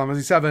joking about Final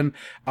Fantasy VII.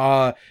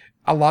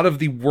 A lot of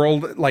the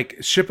world, like,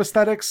 ship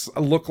aesthetics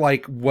look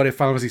like what if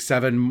Final Fantasy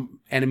VII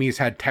enemies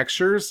had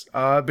textures,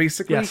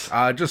 basically. Yes.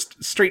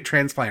 Just straight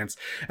transplants.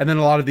 And then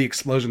a lot of the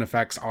explosion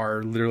effects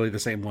are literally the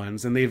same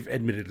ones, and they've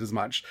admitted as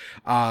much.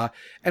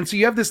 And so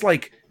you have this,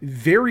 like,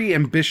 very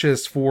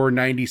ambitious for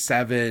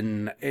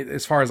 97,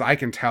 as far as I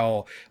can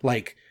tell,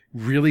 like,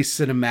 really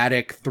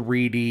cinematic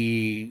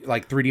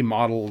 3D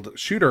modeled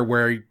shooter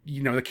where,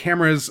 you know, the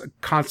camera's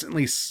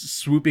constantly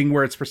swooping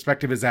where its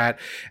perspective is at,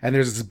 and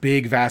there's this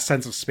big vast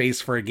sense of space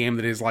for a game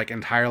that is like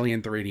entirely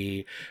in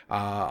 3D.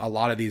 A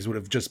lot of these would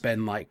have just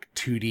been like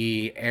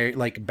 2D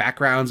like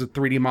backgrounds of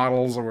 3D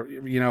models, or,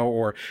 you know,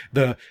 or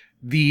the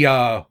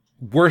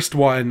worst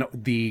one,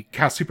 the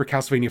Super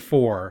Castlevania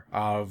 4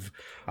 of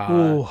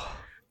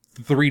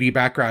 3D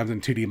backgrounds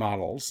and 2D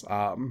models.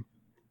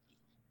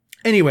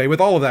 Anyway, with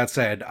all of that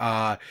said,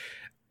 I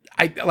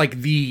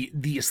like the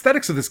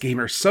aesthetics of this game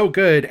are so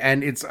good,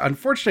 and it's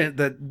unfortunate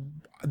that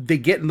they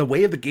get in the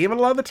way of the game a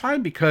lot of the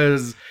time,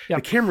 because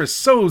the camera is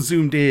so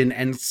zoomed in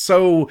and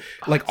so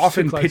like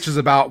often pitches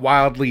about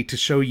wildly to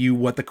show you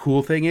what the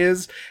cool thing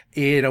is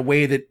in a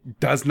way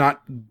that does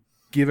not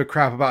give a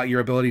crap about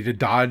your ability to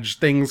dodge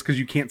things because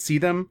you can't see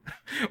them,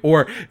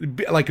 or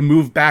like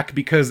move back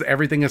because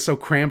everything is so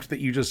cramped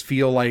that you just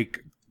feel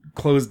like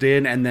closed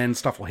in and then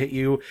stuff will hit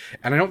you.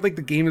 And I don't think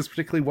the game is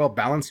particularly well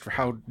balanced for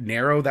how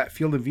narrow that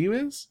field of view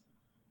is.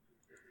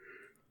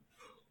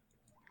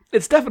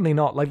 It's definitely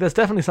not. Like, there's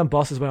definitely some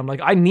bosses where I'm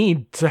like, I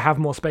need to have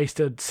more space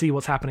to see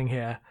what's happening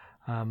here.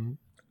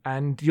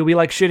 And you'll be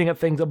like shooting at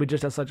things that'll be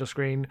just outside your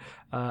screen.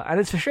 And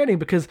it's frustrating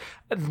because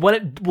when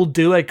it will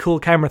do a cool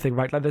camera thing,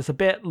 right? Like, there's a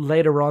bit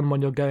later on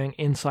when you're going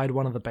inside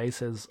one of the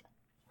bases,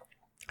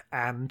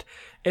 and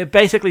it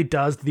basically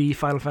does the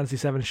Final Fantasy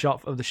VII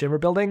shot of the Shimmer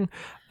building,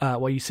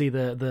 where you see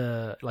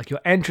the like your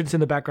entrance in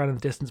the background in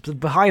the distance, but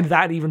behind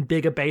that, an even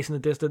bigger base in the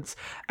distance.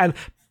 And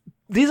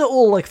these are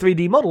all like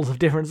 3D models of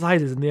different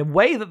sizes, and the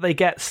way that they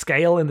get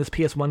scale in this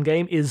PS1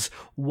 game is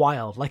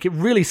wild. Like, it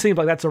really seems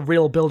like that's a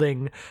real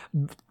building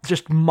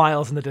just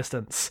miles in the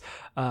distance.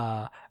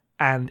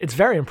 And it's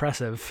very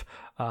impressive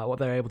what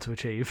they're able to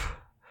achieve.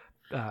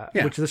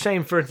 Which is a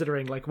shame, for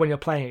considering like when you're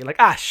playing it, you're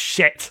like,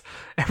 shit,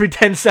 every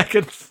 10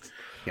 seconds.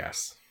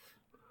 Yes.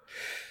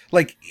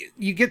 Like,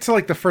 you get to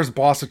like the first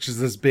boss, which is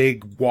this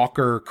big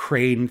walker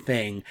crane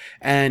thing,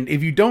 and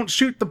if you don't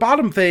shoot the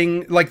bottom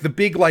thing, like the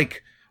big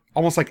like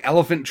almost like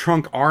elephant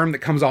trunk arm that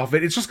comes off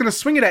it, it's just going to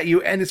swing it at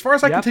you, and as far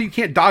as I can tell, you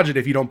can't dodge it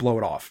if you don't blow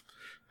it off.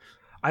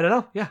 I don't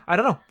know. Yeah, I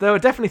don't know. There are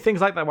definitely things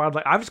like that where I'm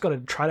like, I've just got to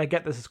try to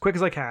get this as quick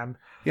as I can.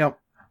 Yep.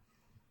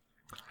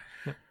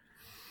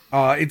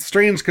 It's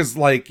strange because,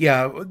 like,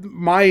 yeah,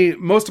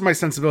 most of my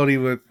sensibility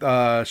with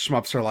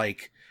shmups are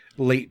like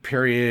late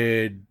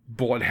period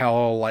bullet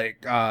hell,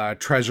 like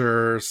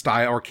treasure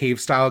style or cave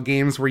style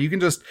games where you can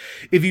just,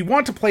 if you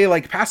want to play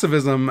like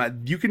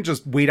pacifism, you can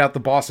just wait out the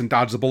boss and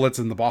dodge the bullets,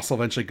 and the boss will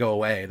eventually go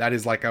away. That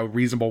is like a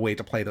reasonable way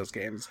to play those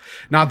games.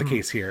 Not the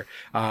case here.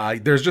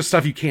 There's just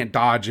stuff you can't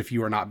dodge if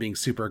you are not being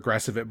super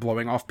aggressive at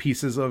blowing off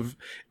pieces of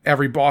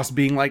every boss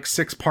being like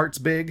 6 parts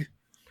big.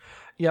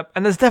 Yep,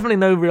 and there's definitely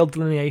no real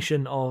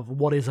delineation of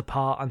what is a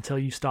part until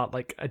you start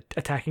like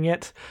attacking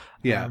it.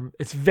 Yeah.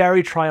 It's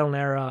very trial and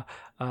error.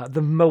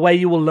 The way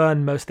you will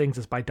learn most things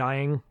is by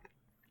dying,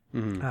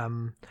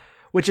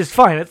 which is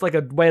fine. It's like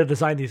a way to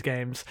design these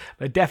games,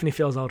 but it definitely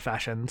feels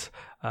old-fashioned.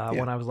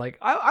 When I was like,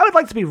 I would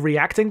like to be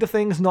reacting to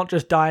things, not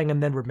just dying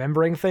and then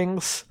remembering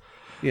things.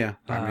 Yeah,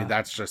 I mean,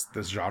 that's just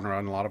this genre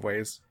in a lot of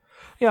ways.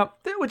 Yeah,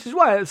 which is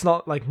why it's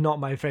not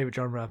my favorite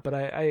genre, but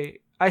I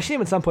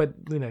assume at some point,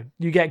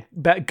 you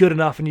get good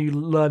enough and you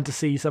learn to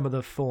see some of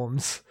the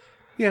forms.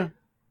 Yeah.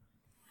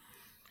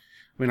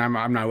 I mean,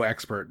 I'm no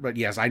expert, but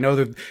yes, I know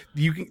that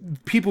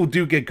people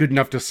do get good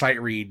enough to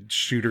sight read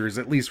shooters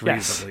at least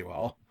reasonably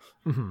well.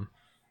 Mm-hmm.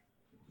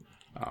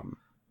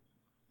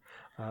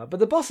 But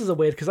the bosses are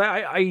weird because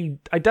I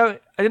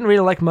didn't really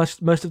like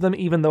most of them,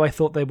 even though I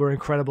thought they were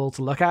incredible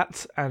to look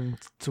at and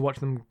to watch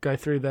them go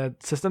through their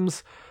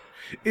systems.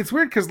 It's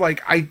weird because,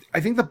 like, I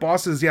think the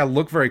bosses,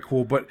 look very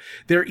cool, but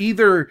they're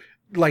either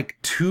like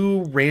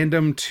too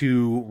random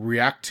to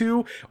react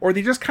to, or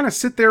they just kind of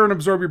sit there and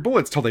absorb your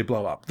bullets till they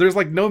blow up. There's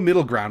like no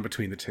middle ground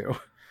between the two.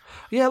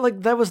 Yeah,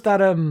 like there was that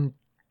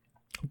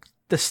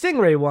the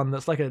Stingray one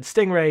that's like a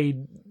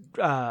Stingray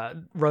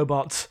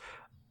robot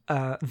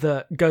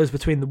that goes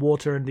between the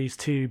water and these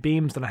two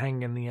beams that are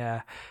hanging in the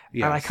air.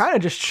 Yes. And I kind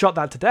of just shot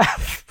that to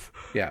death.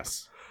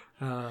 Yes.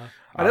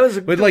 And it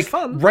was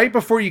fun. Right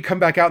before you come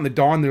back out in the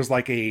dawn, there's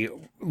like a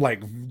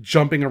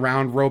jumping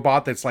around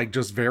robot that's like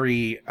just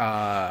very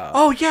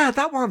oh yeah,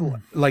 that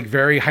one, like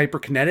very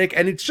hyperkinetic,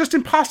 and it's just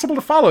impossible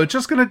to follow. It's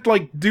just gonna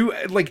do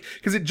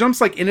because it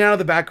jumps like in and out of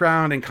the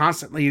background and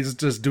constantly is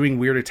just doing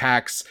weird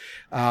attacks.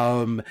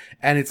 And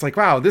it's like,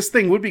 wow, this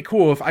thing would be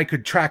cool if I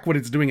could track what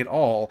it's doing at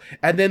all.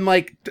 And then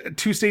like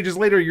 2 stages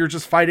later, you're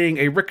just fighting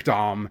a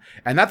Rickdom,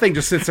 and that thing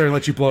just sits there and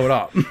lets you blow it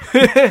up.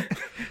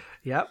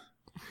 Yep.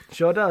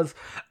 Sure does.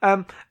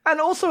 And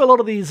also a lot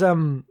of these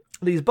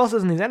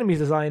bosses and these enemies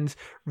designs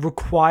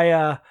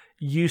require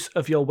use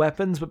of your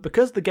weapons, but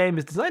because the game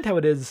is designed how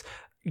it is,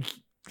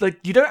 like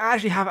you don't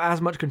actually have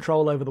as much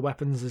control over the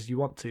weapons as you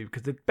want to,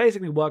 because it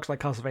basically works like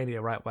Castlevania,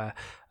 right? Where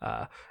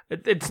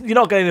it's you're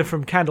not getting them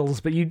from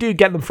candles, but you do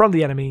get them from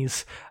the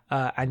enemies,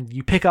 and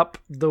you pick up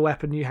the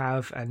weapon you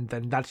have, and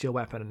then that's your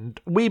weapon.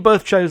 And we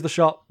both chose the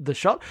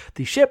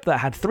ship that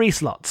had 3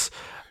 slots.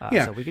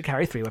 So we could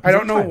carry 3 weapons. I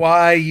don't know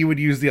why you would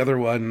use the other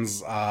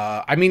ones.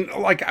 I mean,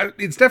 like,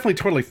 it's definitely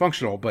totally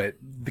functional, but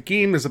the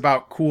game is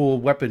about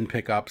cool weapon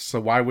pickups, so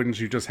why wouldn't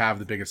you just have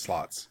the biggest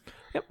slots?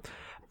 Yep.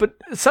 But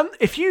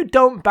if you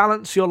don't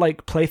balance your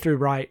like playthrough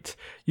right,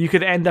 you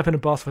could end up in a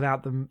boss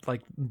without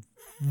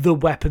the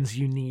weapons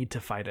you need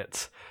to fight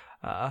it.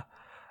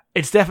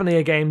 It's definitely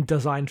a game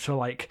designed to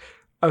like,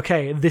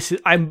 okay,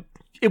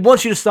 it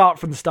wants you to start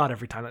from the start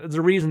every time. There's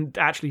a reason it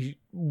actually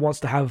wants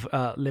to have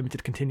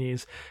limited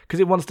continues, because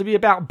it wants to be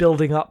about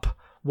building up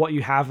what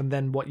you have and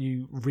then what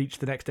you reach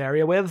the next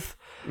area with.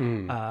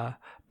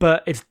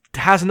 But it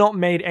has not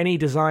made any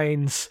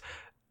designs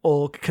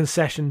or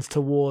concessions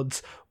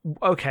towards,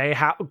 okay,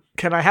 how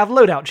can I have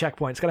loadout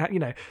checkpoints?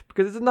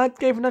 Because it's a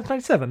game from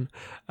 1997.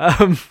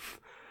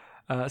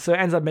 So it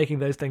ends up making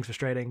those things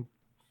frustrating.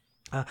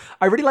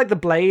 I really like the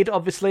blade,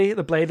 obviously.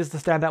 The blade is the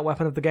standout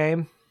weapon of the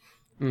game.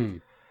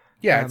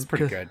 Yeah, it's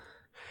pretty good.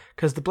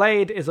 Because the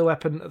blade is a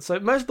weapon. So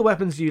most of the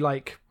weapons you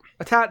like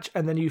attach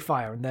and then you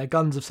fire, and they're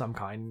guns of some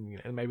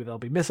kind. Maybe there'll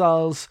be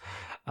missiles,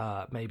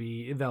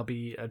 maybe there'll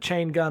be a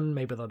chain gun,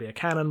 maybe there'll be a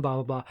cannon,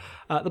 blah blah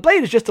blah. The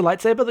blade is just a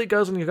lightsaber that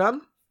goes on your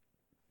gun,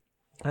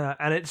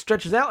 and it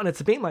stretches out, and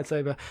it's a beam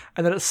lightsaber.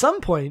 And then at some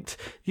point,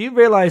 you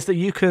realize that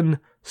you can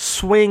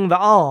swing the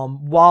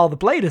arm while the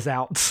blade is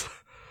out.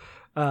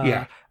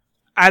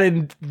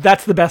 And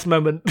that's the best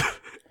moment.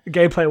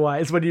 Gameplay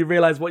wise, when you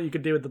realize what you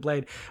can do with the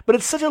blade, but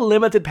it's such a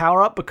limited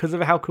power up because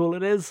of how cool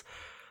it is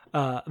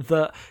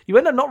that you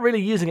end up not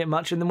really using it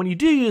much, and then when you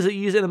do use it,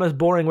 you use it in the most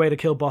boring way to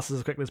kill bosses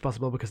as quickly as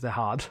possible because they're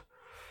hard.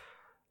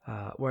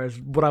 Whereas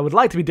what I would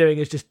like to be doing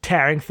is just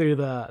tearing through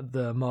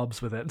the mobs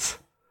with it.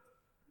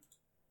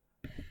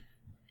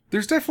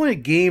 There's definitely a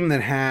game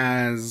that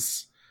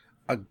has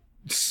a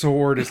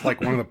sword as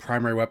like one of the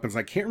primary weapons.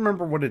 I can't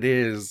remember what it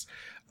is.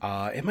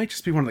 It might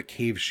just be one of the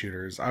cave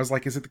shooters. I was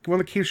like, is it one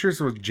of the cave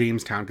shooters or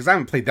Jamestown? Because I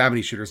haven't played that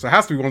many shooters, so it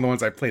has to be one of the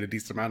ones I've played a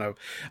decent amount of.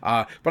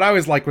 But I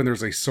always like when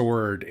there's a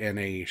sword in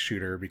a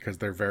shooter because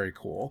they're very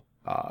cool.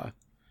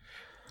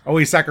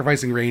 Always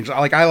sacrificing range.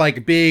 I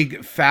like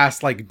big,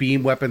 fast, like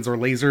beam weapons or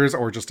lasers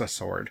or just a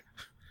sword.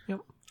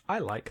 Yep. I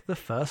like the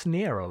first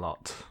Nier a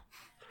lot.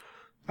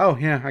 Oh,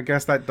 yeah, I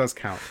guess that does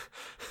count.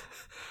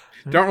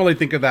 Don't really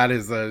think of that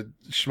as a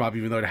shmup,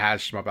 even though it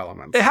has shmup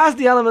elements. It has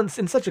the elements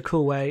in such a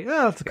cool way.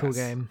 Oh, it's a cool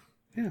game.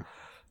 Yeah.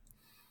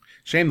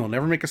 Shame they'll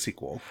never make a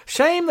sequel.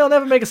 Shame they'll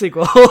never make a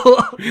sequel.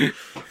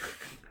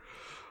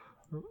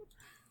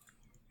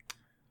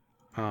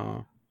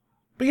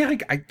 But yeah,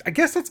 I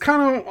guess that's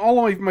kind of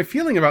all my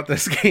feeling about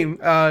this game.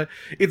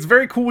 It's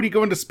very cool when you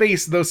go into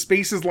space, though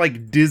space is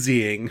like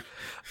dizzying.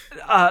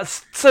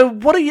 So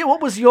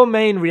what was your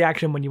main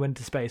reaction when you went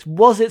to space?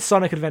 Was it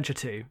Sonic Adventure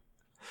 2?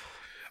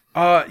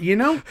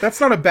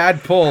 That's not a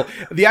bad pull.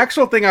 The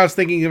actual thing I was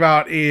thinking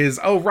about is,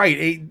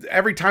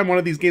 every time one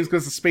of these games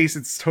goes to space,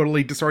 it's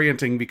totally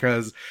disorienting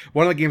because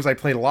one of the games I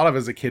played a lot of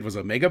as a kid was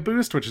Omega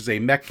Boost, which is a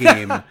mech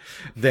game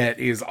that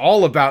is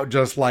all about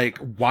just like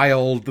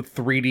wild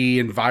 3D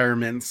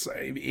environments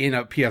in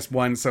a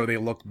PS1, so they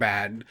look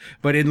bad,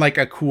 but in like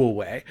a cool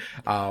way.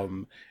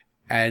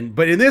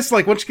 But in this,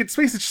 like, once you get to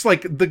space, it's just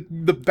like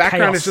the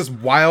background is just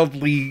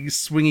wildly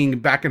swinging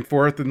back and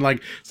forth. And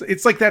like,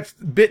 it's like that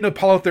bit in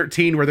Apollo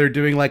 13 where they're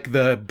doing like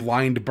the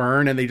blind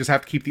burn and they just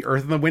have to keep the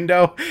earth in the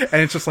window.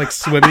 And it's just like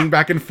swimming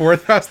back and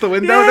forth past the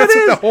window. Yeah, that's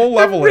what the whole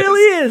level is. It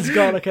really is,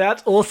 Garnica.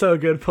 That's also a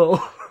good pull.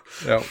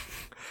 Yeah.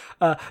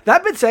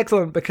 That bit's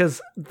excellent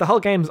because the whole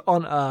game's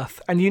on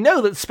Earth. And you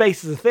know that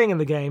space is a thing in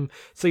the game.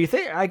 So you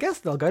think, I guess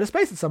they'll go to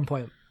space at some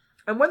point.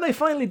 And when they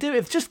finally do,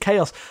 it's just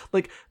chaos.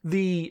 Like,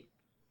 the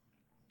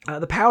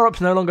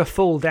power-ups no longer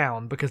fall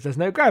down because there's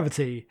no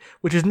gravity,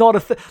 which is not a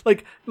thing.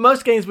 Like,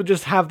 most games would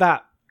just have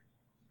that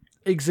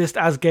exist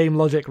as game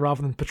logic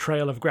rather than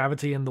portrayal of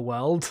gravity in the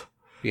world.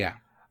 Yeah.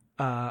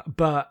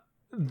 But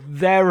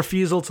their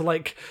refusal to,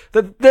 like...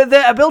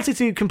 Their ability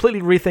to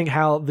completely rethink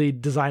how the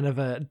design of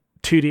a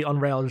 2D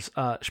on-rails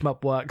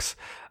shmup works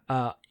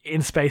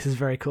in space is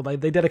very cool.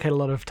 They dedicate a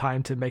lot of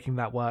time to making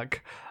that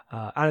work,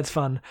 and it's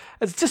fun.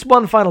 It's just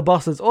one final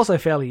boss that's also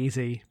fairly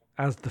easy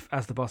as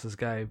the bosses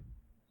go.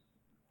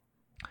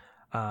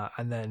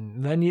 And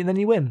then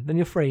you win. Then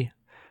you're free,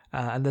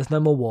 and there's no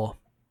more war.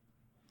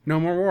 No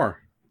more war.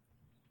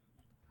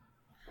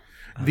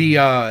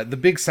 The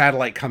big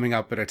satellite coming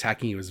up and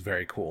attacking you is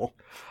very cool.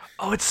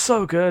 Oh, it's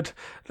so good.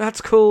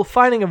 That's cool.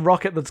 Finding a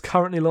rocket that's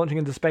currently launching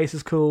into space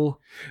is cool.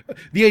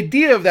 The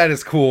idea of that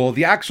is cool.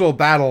 The actual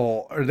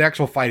battle or the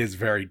actual fight is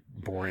very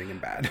boring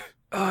and bad.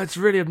 Oh, it's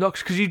really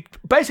obnoxious because you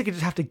basically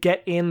just have to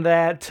get in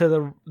there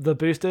to the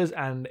boosters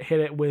and hit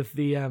it with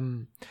the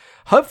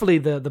hopefully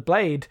the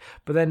blade.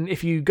 But then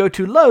if you go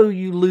too low,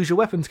 you lose your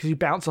weapons because you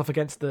bounce off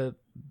against the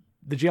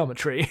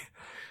geometry.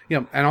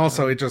 Yeah, and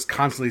also it just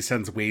constantly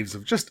sends waves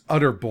of just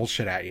utter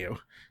bullshit at you.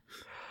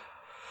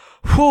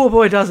 Oh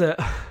boy, does it!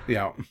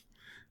 Yeah.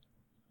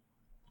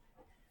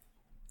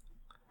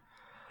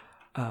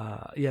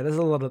 There's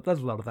a lot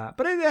of that,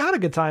 but I had a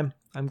good time.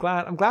 I'm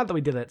glad that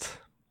we did it.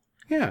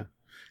 Yeah.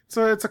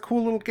 So it's a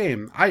cool little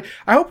game. I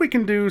hope we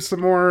can do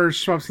some more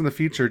shmups in the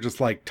future,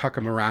 just like tuck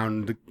them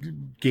around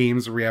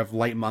games where we have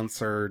light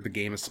months or the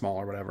game is small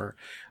or whatever.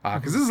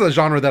 Because this is a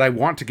genre that I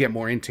want to get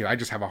more into. I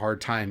just have a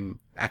hard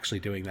time actually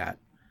doing that.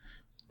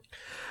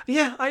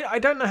 Yeah, I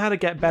don't know how to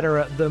get better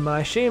at them. I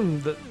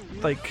assume that,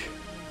 like,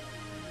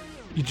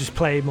 you just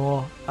play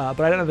more,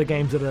 but I don't know the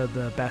games that are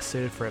the best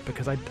suited for it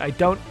because I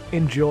don't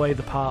enjoy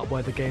the part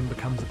where the game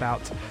becomes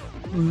about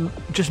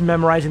just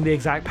memorizing the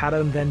exact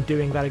pattern, then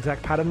doing that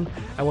exact pattern.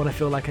 I want to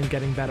feel like I'm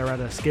getting better at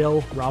a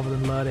skill rather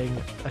than learning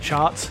a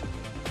chart.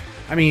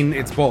 I mean,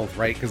 it's both,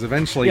 right? Because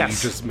eventually you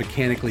just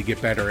mechanically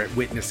get better at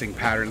witnessing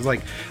patterns.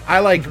 Like, I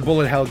like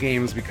bullet hell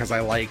games because I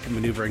like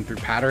maneuvering through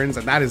patterns,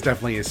 and that is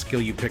definitely a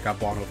skill you pick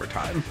up on over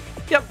time.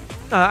 Yep,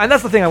 and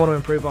that's the thing I want to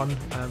improve on.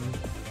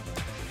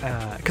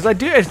 Because I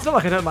do, it's not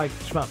like I don't like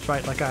shmups,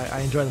 right? Like, I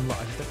enjoy them a lot.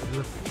 I just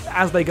think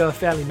as they go, a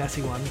fairly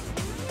messy one.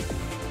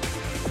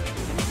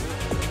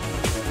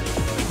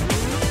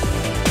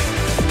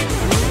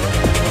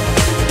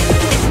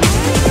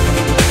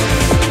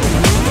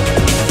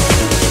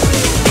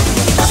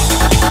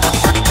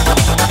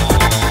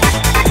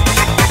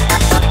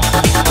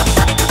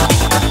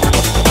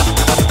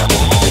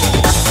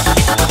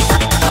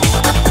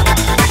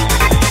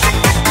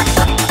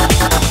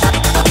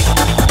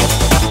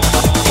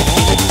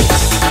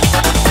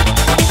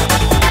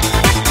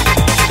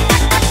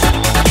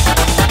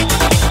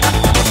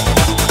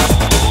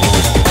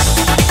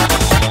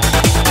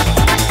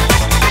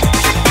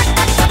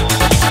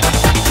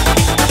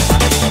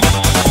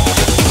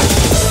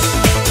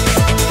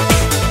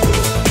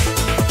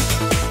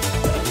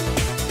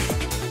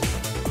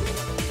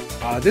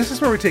 This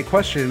is where we take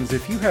questions.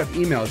 If you have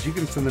emails, you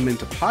can send them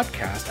into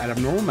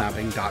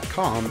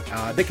podcast@abnormalmapping.com.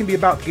 They can be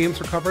about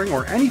games we're covering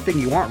or anything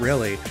you want,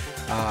 really,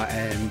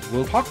 and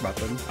we'll talk about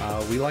them.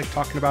 We like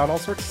talking about all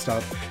sorts of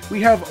stuff.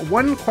 We have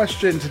one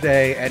question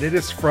today, and it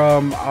is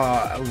from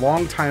a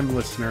longtime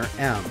listener,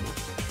 M.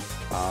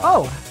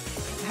 Hello,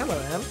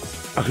 M.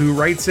 Who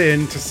writes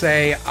in to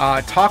say,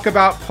 talk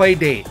about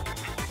Playdate.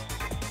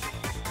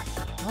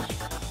 What?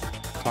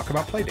 Talk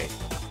about Playdate.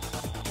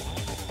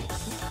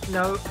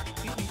 No.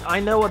 I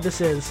know what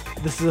this is.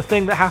 This is a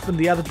thing that happened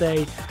the other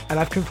day, and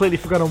I've completely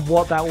forgotten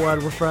what that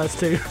word refers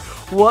to.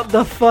 What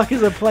the fuck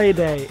is a play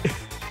date?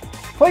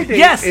 Playdate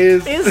Yes,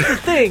 is the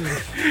thing.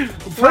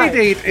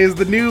 Playdate is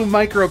the new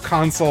micro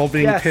console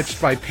being Yes.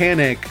 pitched by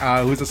Panic,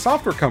 who's a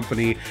software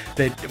company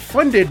that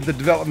funded the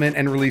development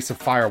and release of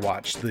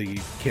Firewatch,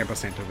 the Campo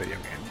Santo video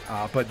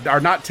game, but are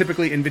not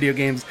typically in video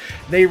games.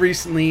 They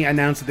recently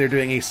announced that they're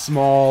doing a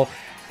small.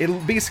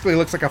 It basically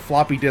looks like a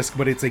floppy disk,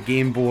 but it's a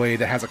Game Boy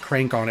that has a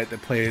crank on it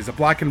that plays a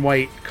black and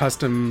white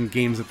custom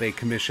games that they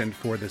commissioned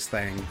for this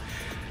thing.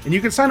 And you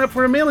can sign up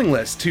for a mailing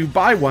list to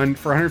buy one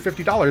for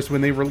 $150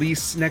 when they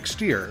release next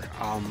year.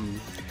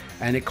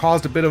 And it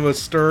caused a bit of a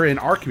stir in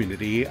our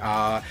community.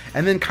 And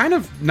then kind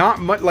of not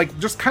much, like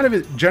just kind of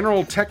a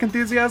general tech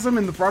enthusiasm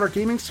in the broader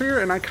gaming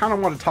sphere. And I kind of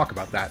want to talk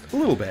about that a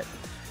little bit.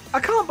 I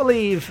can't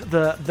believe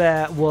that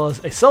there was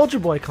a Soldier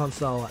Boy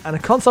console and a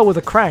console with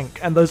a crank,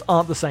 and those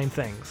aren't the same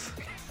things.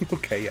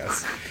 Okay,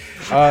 yes.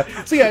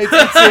 So yeah,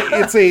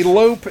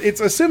 it's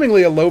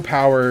assumingly a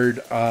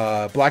low-powered,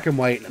 black and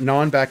white,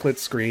 non-backlit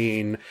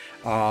screen,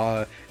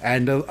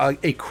 and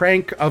a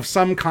crank of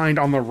some kind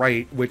on the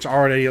right, which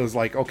already is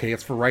like, okay,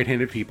 it's for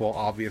right-handed people,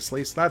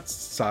 obviously, so that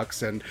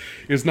sucks, and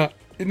is not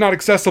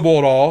accessible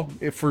at all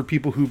for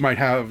people who might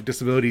have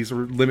disabilities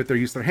or limit their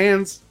use of their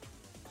hands.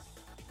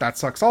 That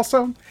sucks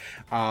also.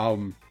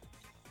 Also,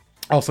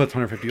 it's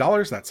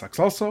 $150. That sucks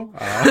also.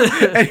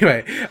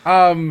 Anyway,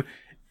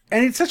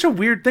 and it's such a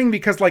weird thing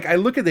because, like, I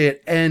look at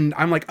it and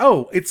I'm like,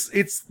 oh,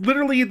 it's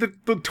literally the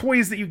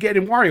toys that you get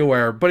in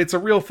WarioWare, but it's a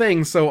real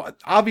thing. So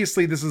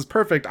obviously this is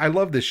perfect. I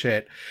love this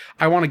shit.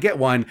 I want to get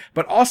one,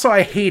 but also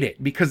I hate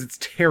it because it's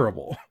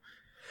terrible.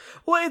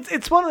 Well,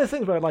 it's one of the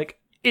things where, like,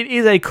 it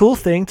is a cool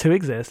thing to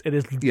exist. It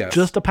is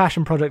just a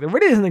passion project. It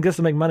really doesn't exist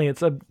to make money.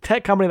 It's a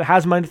tech company that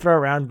has money to throw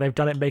around. They've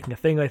done it making a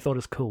thing they thought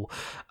is cool,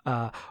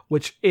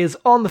 which is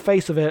on the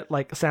face of it,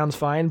 like, sounds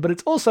fine. But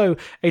it's also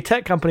a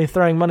tech company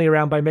throwing money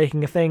around by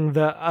making a thing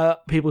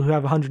that people who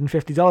have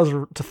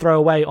 $150 to throw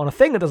away on a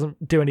thing that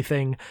doesn't do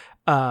anything.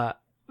 Like,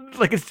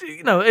 it's,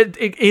 you know, it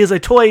is a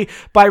toy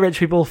by rich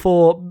people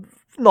for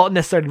not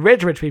necessarily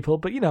rich people,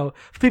 but, you know,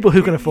 for people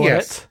who can afford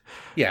it.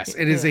 Yes,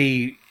 it is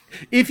a...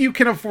 If you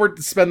can afford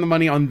to spend the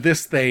money on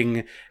this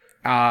thing,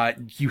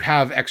 you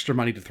have extra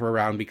money to throw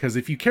around, because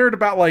if you cared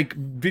about, like,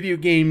 video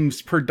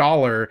games per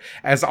dollar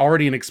as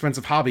already an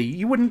expensive hobby,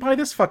 you wouldn't buy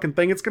this fucking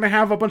thing. It's going to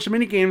have a bunch of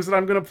mini games that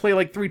I'm going to play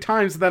like 3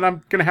 times, and then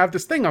I'm going to have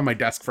this thing on my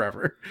desk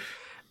forever.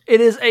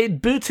 It is a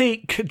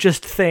boutique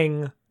just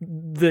thing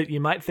that you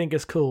might think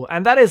is cool.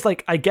 And that is,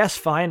 like, I guess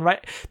fine, right?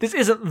 This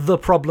isn't the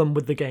problem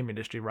with the game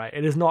industry, right?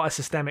 It is not a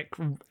systemic...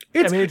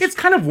 It's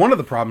kind of one of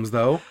the problems,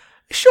 though.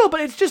 Sure, but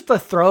it's just a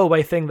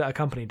throwaway thing that a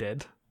company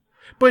did.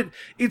 But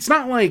it's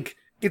not like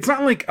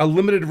a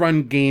limited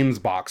run games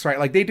box, right?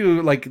 Like, they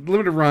do, like,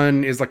 limited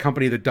run is a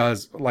company that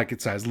does, like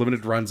it says,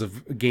 limited runs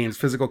of games,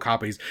 physical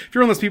copies. If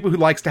you're one of those people who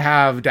likes to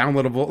have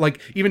downloadable,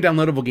 like, even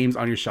downloadable games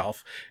on your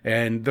shelf,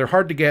 and they're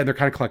hard to get, they're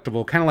kind of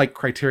collectible, kind of like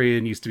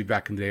Criterion used to be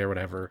back in the day or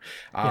whatever.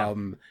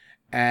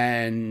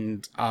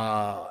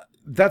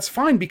 That's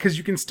fine, because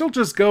you can still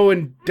just go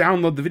and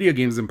download the video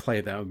games and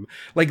play them.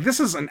 Like, this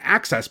is an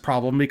access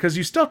problem, because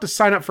you still have to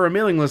sign up for a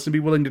mailing list and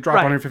be willing to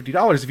drop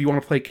 $150 if you want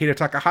to play Keita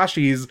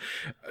Takahashi's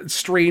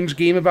strange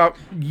game about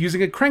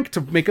using a crank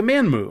to make a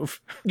man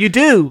move. You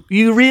do.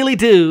 You really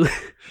do.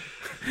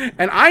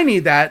 And I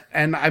need that,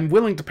 and I'm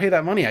willing to pay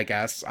that money, I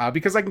guess,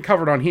 because I can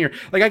cover it on here.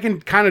 Like, I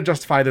can kind of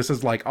justify this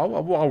as like, oh,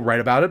 well, I'll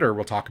write about it, or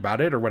we'll talk about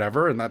it, or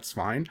whatever, and that's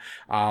fine.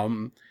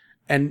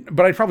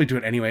 But I'd probably do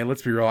it anyway.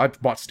 Let's be real.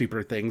 I've bought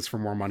stupider things for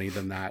more money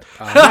than that.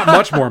 Not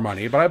much more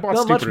money, but I bought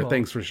stupider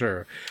things for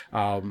sure.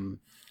 But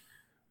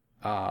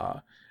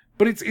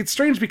it's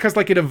strange because,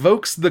 like, it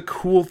evokes the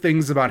cool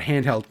things about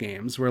handheld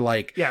games where,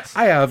 like, yes.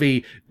 I have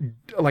a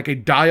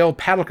dial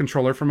paddle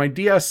controller for my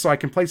DS so I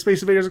can play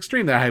Space Invaders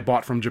Extreme that I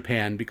bought from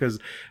Japan because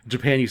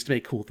Japan used to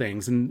make cool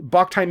things. And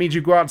Boktai made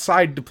you go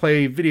outside to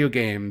play video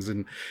games,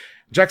 and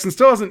Jackson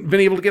still hasn't been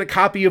able to get a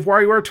copy of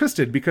WarioWare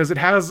Twisted because it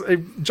has a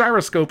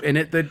gyroscope in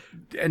it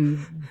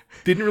and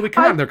didn't really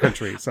come out in their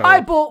country. So I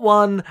bought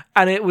one,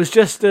 and it was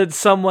just that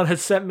someone had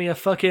sent me a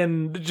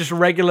fucking just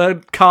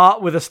regular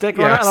cart with a stick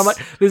on it, and I'm like,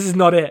 this is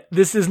not it.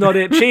 This is not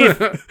it, Chief.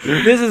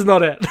 This is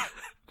not it.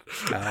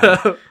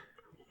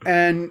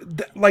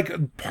 And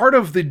like, part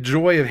of the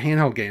joy of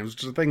handheld games,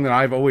 which is a thing that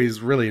I've always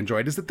really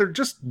enjoyed, is that they're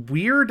just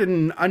weird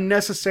and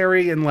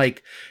unnecessary and,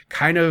 like,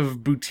 kind of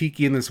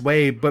boutiquey in this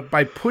way. But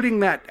by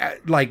putting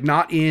that, like,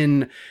 not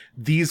in,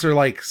 these are,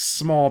 like,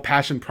 small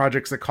passion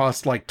projects that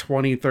cost like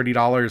 $20,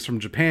 $30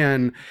 from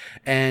Japan,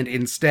 and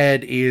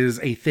instead is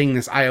a thing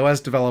this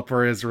iOS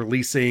developer is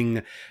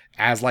releasing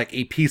as, like,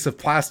 a piece of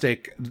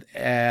plastic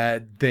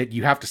that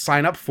you have to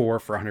sign up for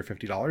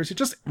 $150. It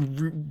just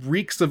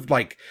reeks of,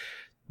 like,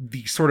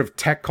 the sort of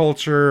tech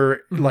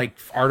culture, like,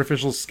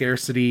 artificial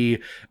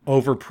scarcity,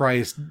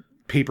 overpriced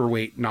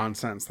paperweight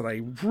nonsense that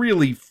I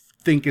really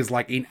think is,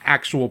 like, an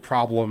actual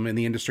problem in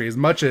the industry, as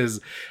much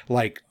as,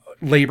 like,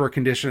 labor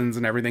conditions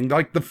and everything.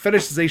 Like, the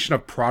fetishization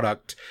of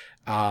product,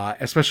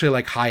 especially,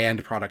 like,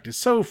 high-end product, is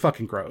so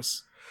fucking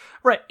gross.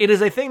 Right. It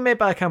is a thing made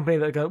by a company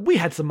that go, we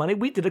had some money,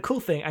 we did a cool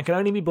thing, and can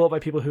only be bought by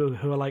people who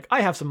are like,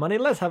 I have some money,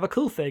 let's have a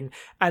cool thing.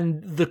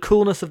 And the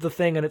coolness of the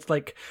thing and its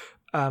like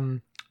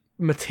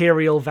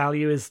material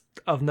value is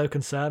of no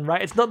concern,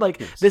 right? It's not like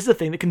this is a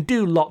thing that can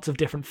do lots of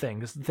different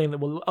things. It's the thing that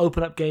will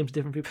open up games to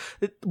different people.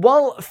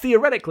 While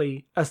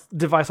theoretically a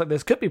device like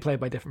this could be played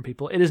by different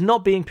people, it is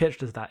not being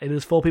pitched as that. It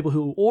is for people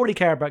who already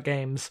care about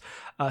games,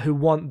 who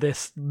want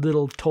this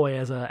little toy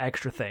as an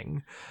extra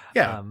thing.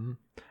 Yeah.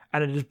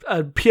 And it is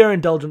a pure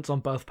indulgence on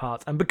both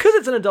parts. And because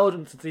it's an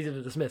indulgence, it's easy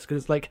to dismiss.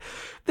 Because it's like,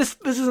 this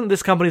isn't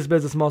this company's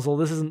business model.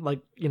 This isn't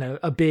like,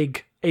 a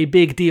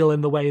big deal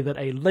in the way that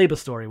a labor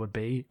story would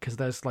be. Because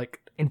there's like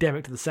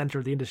endemic to the center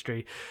of the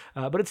industry.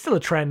 But it's still a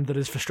trend that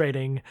is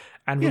frustrating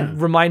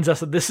and reminds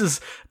us that this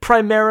is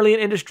primarily an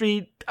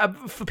industry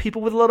for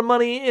people with a lot of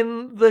money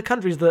in the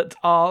countries that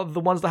are the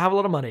ones that have a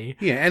lot of money.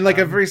 Yeah, and like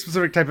a very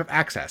specific type of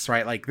access,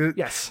 right? Like,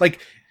 yes. Like,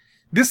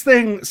 this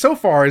thing so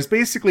far has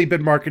basically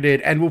been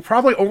marketed and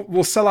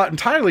will sell out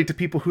entirely to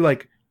people who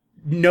like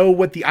know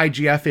what the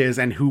IGF is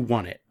and who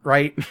want it,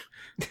 right?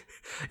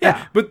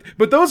 Yeah.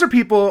 But those are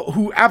people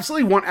who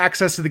absolutely want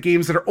access to the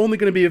games that are only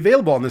going to be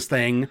available on this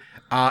thing,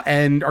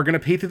 and are going to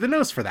pay through the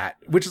nose for that,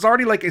 which is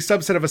already like a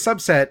subset of a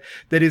subset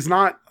that is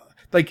not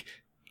like,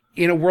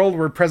 in a world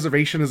where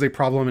preservation is a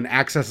problem and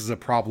access is a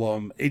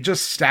problem, it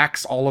just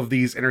stacks all of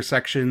these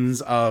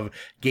intersections of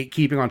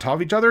gatekeeping on top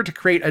of each other to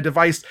create a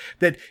device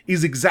that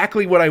is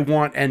exactly what I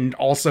want and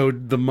also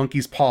the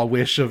monkey's paw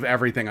wish of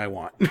everything I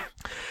want.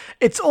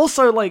 It's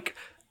also like,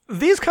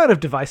 these kind of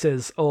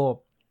devices,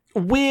 or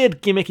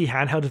weird gimmicky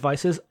handheld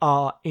devices,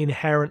 are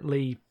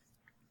inherently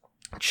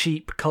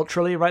cheap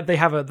culturally, right? They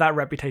have that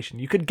reputation.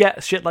 You could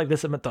get shit like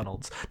this at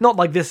McDonald's. Not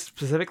like this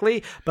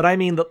specifically, but I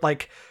mean that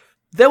like,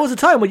 there was a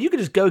time where you could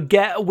just go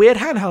get weird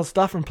handheld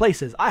stuff from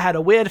places. I had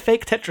a weird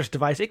fake Tetris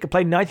device. It could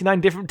play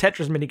 99 different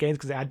Tetris minigames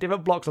because it had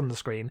different blocks on the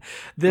screen.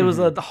 There was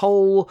a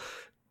whole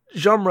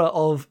genre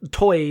of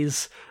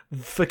toys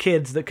for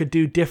kids that could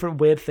do different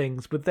weird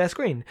things with their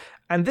screen.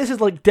 And this is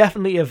like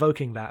definitely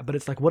evoking that, but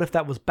it's like, what if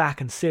that was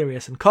back and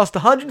serious and cost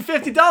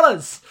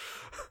 $150?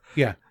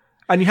 Yeah.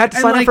 And you had to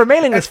sign up for a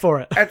mailing list for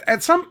it.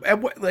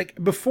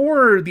 Like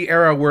before the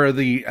era where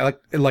the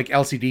like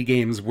LCD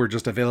games were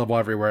just available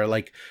everywhere,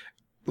 like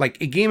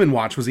a Game &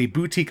 Watch was a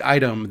boutique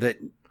item that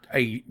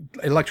a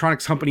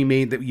electronics company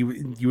made that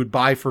you would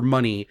buy for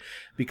money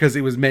because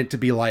it was meant to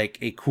be like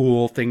a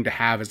cool thing to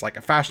have as like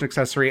a fashion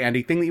accessory and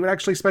a thing that you would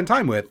actually spend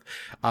time with,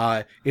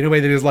 in a way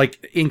that is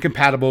like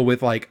incompatible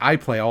with like, I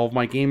play all of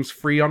my games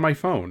free on my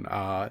phone.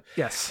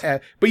 Yes.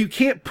 But you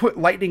can't put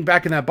lightning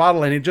back in that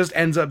bottle, and it just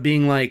ends up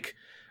being like,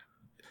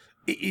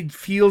 it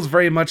feels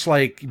very much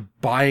like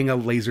buying a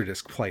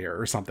Laserdisc player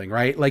or something,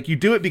 right? Like, you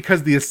do it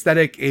because the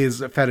aesthetic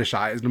is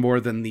fetishized more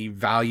than the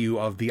value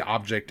of the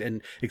object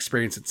and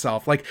experience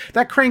itself. Like,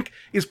 that crank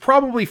is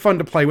probably fun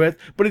to play with,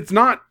 but it's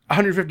not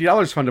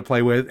 $150 fun to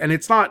play with, and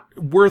it's not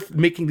worth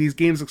making these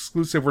games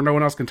exclusive where no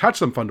one else can touch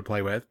them fun to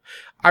play with.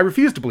 I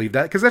refuse to believe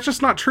that, because that's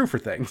just not true for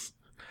things.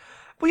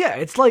 Well, yeah,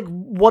 it's like,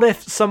 what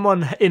if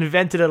someone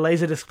invented a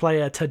Laserdisc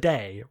player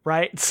today,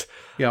 right?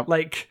 Yeah.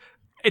 Like,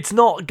 it's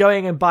not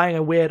going and buying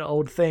a weird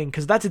old thing,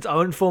 because that's its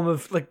own form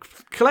of, like,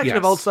 collection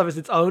of old stuff is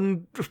its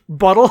own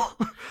bottle.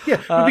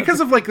 Yeah, but because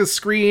of, like, the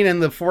screen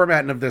and the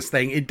formatting of this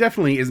thing, it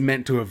definitely is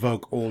meant to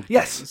evoke old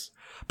things.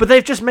 But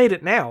they've just made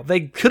it now. They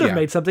could have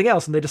made something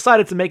else, and they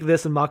decided to make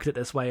this and market it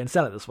this way and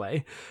sell it this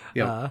way.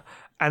 Yeah.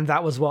 And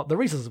that was what the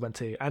resources went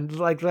to. And,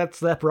 like,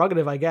 that's their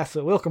prerogative, I guess.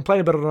 We'll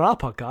complain about it on our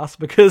podcast,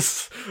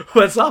 because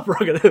that's our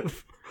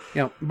prerogative.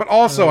 Yeah, but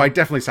also I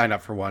definitely signed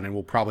up for one and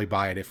will probably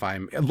buy it if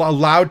I'm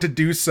allowed to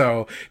do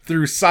so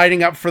through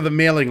signing up for the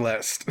mailing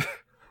list.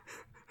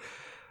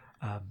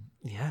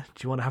 Yeah,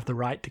 do you want to have the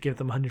right to give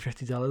them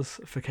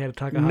 $150 for Keita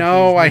Takahashi?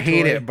 No, I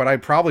hate it, but I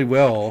probably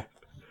will.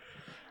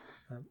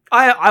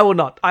 I will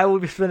not. I will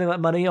be spending that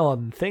money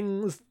on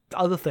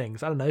other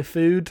things. I don't know,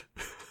 food.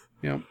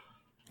 Yeah.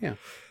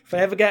 If I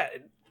ever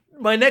get...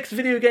 My next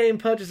video game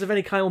purchase of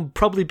any kind will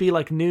probably be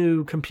like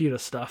new computer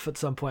stuff at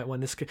some point, when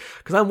this,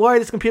 because I'm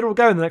worried this computer will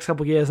go in the next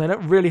couple of years and I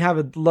don't really have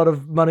a lot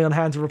of money on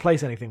hand to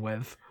replace anything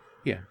with.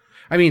 Yeah.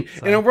 I mean,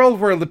 in a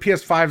world where the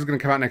PS5 is going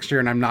to come out next year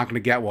and I'm not going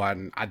to get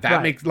one,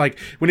 that makes, like,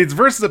 when it's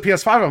versus a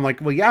PS5, I'm like,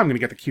 well, yeah, I'm going to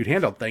get the cute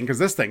handheld thing because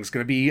this thing's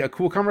going to be a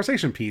cool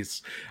conversation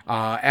piece.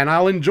 And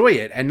I'll enjoy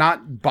it and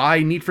not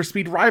buy Need for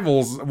Speed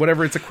Rivals,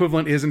 whatever its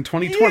equivalent is in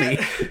 2020.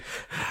 Yeah.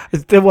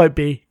 There won't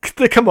be.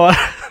 Come on.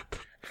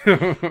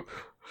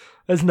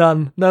 There's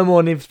none. No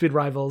more Need for Speed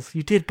Rivals.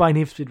 You did buy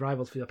Need for Speed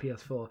Rivals for your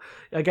PS4.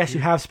 I guess you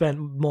have spent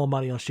more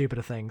money on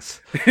stupider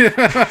things. Yep,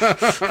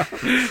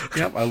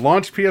 I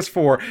launched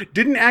PS4.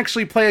 Didn't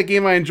actually play a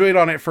game I enjoyed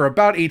on it for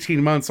about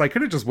 18 months, so I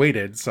could have just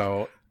waited,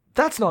 so...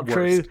 That's not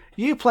true.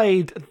 You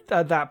played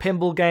that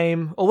pinball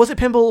game. Or was it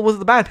pinball? Was it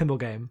the bad pinball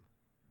game?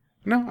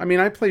 No, I mean,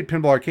 I played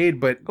Pinball Arcade,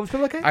 but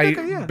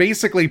I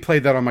basically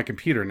played that on my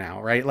computer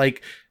now, right?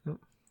 Like...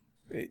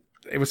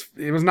 It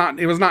was not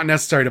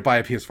necessary to buy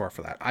a PS4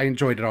 for that. I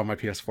enjoyed it on my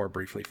PS4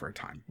 briefly for a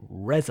time.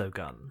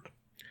 Resogun.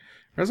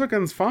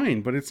 Resogun's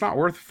fine, but it's not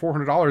worth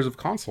 $400 of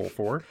console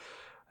for.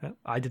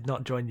 I did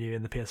not join you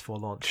in the PS4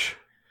 launch.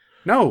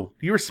 No,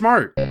 you were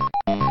smart.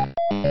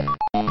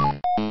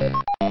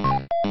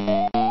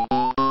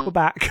 We're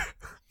back.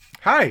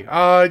 Hi.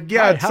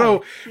 Hi.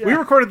 So Yeah. we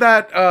recorded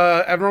that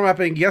at Normal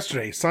Mapping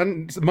yesterday,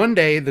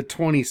 Monday the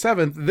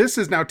 27th. This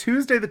is now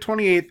Tuesday the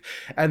 28th,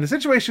 and the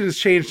situation has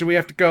changed, and we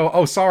have to go,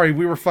 oh, sorry,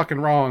 we were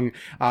fucking wrong.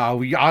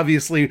 We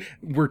obviously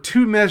were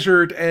too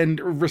measured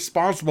and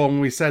responsible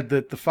when we said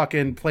that the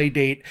fucking play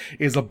date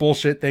is a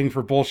bullshit thing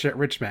for bullshit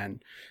rich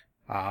men.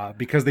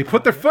 Because they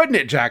put their foot in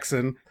it,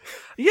 Jackson.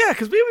 Yeah,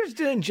 because we were just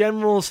doing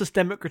general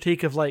systemic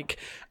critique of, like,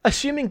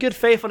 assuming good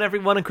faith on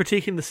everyone and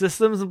critiquing the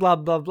systems and blah,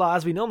 blah, blah,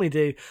 as we normally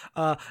do.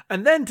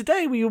 And then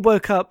today we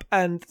woke up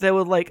and there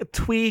were, like,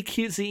 twee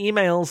cutesy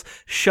emails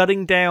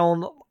shutting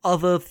down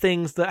other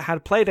things that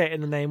had Playdate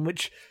in the name,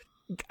 which,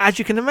 as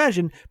you can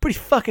imagine, pretty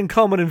fucking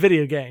common in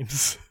video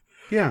games.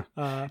 Yeah.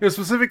 It was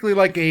specifically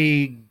like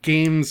a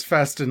Games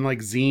Fest and,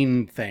 like,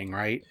 zine thing,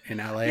 right? In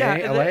LA?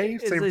 Yeah, LA?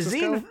 San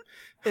Francisco?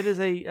 It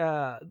is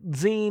a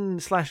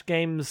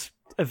zine/games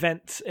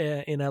event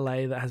in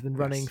LA that has been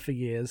running for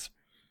years.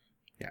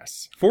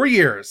 Yes. 4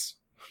 years.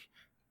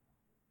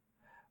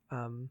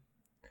 No,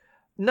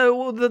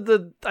 well,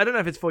 the I don't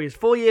know if it's 4 years.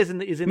 4 years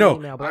is in No, the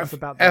email, but that's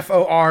about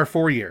FOR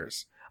 4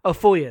 years. Oh,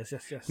 4 years,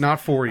 yes. Not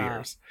 4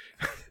 years.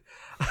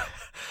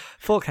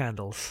 4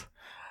 candles.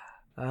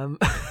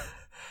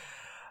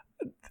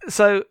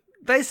 So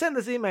they sent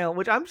this email,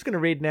 which I'm just going to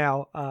read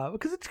now,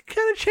 because it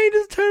kind of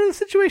changes the tone of the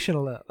situation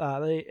a little.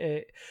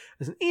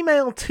 There's an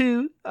email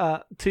to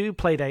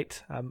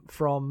Playdate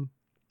from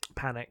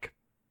Panic.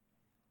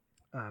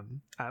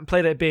 And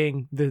Playdate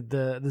being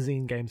the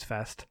Zine Games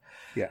Fest.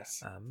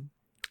 Yes.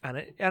 And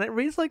it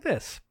reads like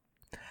this.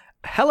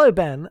 Hello,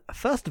 Ben.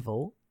 First of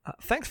all,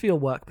 thanks for your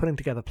work putting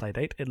together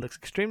Playdate. It looks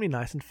extremely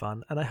nice and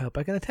fun, and I hope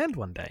I can attend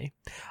one day.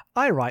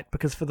 I write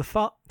because for the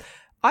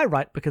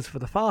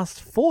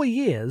past 4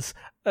 years,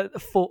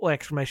 4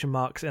 exclamation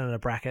marks in a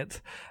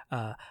bracket,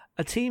 a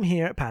team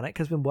here at Panic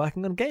has been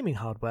working on gaming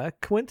hardware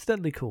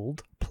coincidentally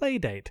called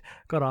Playdate.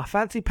 Got our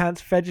fancy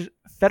pants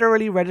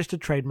federally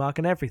registered trademark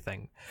and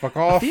everything. Fuck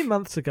off. A few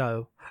months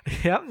ago,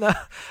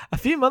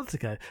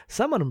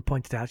 someone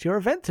pointed out your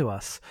event to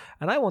us,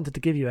 and I wanted to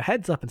give you a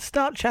heads up and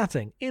start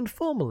chatting,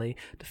 informally,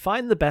 to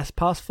find the best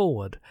path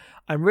forward.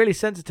 I'm really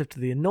sensitive to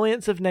the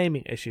annoyance of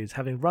naming issues.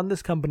 Having run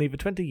this company for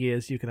 20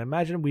 years, you can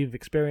imagine we've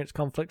experienced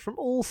conflict from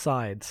all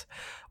sides.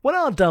 When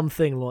our dumb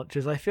thing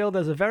launches, I feel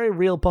there's a very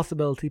real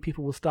possibility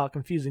people will start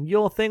confusing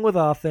your thing with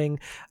our thing,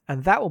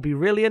 and that will be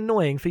really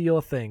annoying for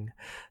your thing.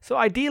 So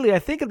ideally, I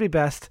think it'd be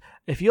best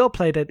if your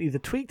Playdate either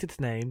tweaked its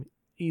name,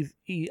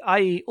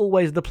 i.e.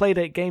 always the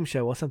Playdate Game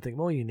Show or something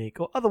more unique,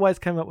 or otherwise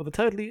came up with a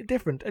totally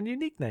different and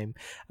unique name.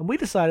 And if we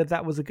decided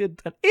that was a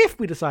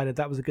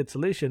good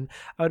solution,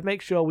 I would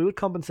make sure we would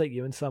compensate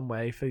you in some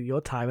way for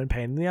your time and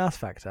pain in the ass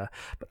factor.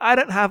 But I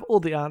don't have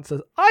all the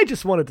answers. I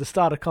just wanted to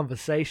start a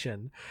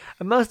conversation.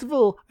 And most of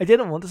all, I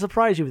didn't want to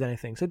surprise you with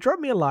anything, so drop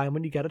me a line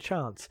when you get a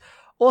chance.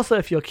 Also,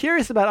 if you're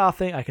curious about our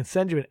thing, I can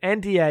send you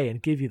an NDA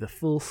and give you the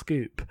full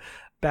scoop.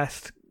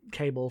 Best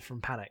Cable from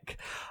Panic.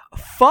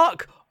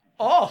 Fuck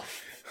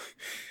off!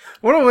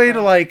 What a way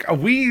to,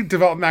 we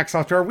develop Mac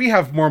software. We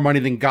have more money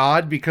than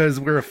God because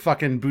we're a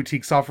fucking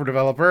boutique software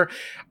developer.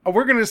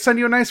 We're going to send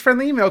you a nice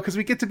friendly email because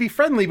we get to be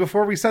friendly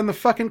before we send the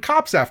fucking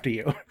cops after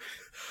you.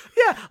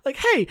 Yeah, like,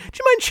 hey, do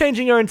you mind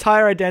changing your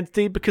entire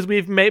identity because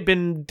we've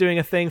been doing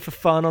a thing for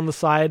fun on the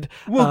side?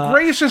 We'll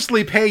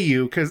graciously pay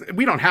you, because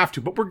we don't have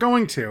to, but we're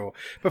going to,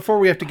 before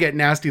we have to get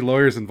nasty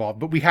lawyers involved,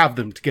 but we have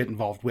them to get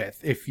involved with,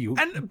 if you...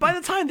 And by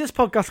the time this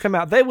podcast come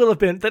out, they will have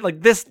been,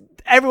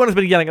 everyone has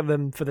been yelling at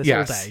them for this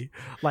all day.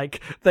 Like,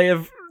 they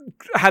have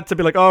had to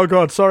be like, oh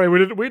god, sorry, we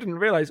didn't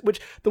realize.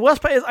 Which the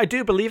worst part is, I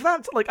do believe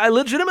that. Like, I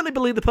legitimately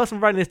believe the person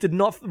writing this did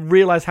not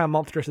realize how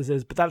monstrous this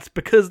is, but that's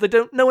because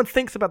no one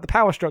thinks about the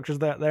power structures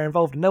that they're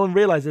involved in. No one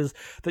realizes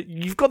that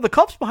you've got the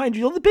cops behind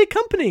you. You're the big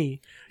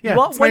company. Yeah,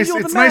 it's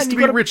nice to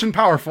be rich and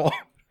powerful.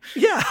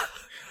 Yeah.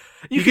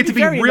 You get to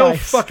be real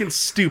fucking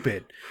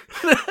stupid.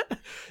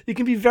 You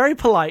can be very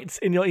polite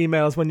in your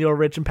emails when you're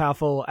rich and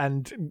powerful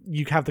and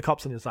you have the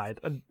cops on your side.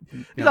 And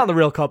these aren't the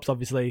real cops,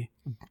 obviously.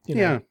 You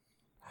know. Yeah.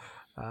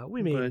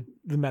 We mean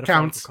the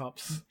metaphorical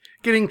cops.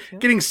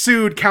 Getting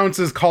sued counts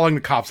as calling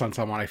the cops on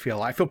someone, I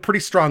feel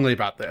pretty strongly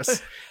about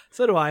this.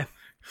 So do I.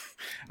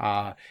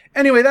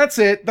 Anyway, that's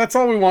it. That's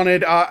all we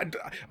wanted.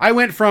 I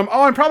went from,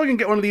 I'm probably going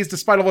to get one of these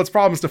despite all its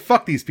problems to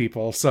fuck these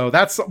people. So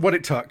that's what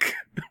it took.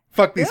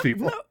 Fuck these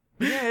people. No.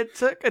 Yeah, it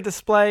took a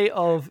display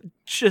of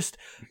just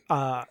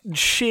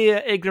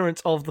sheer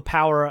ignorance of the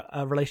power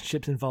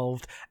relationships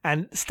involved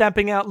and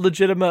stamping out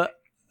legitimate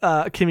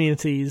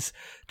communities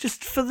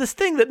just for this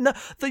thing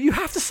that you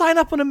have to sign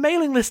up on a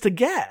mailing list to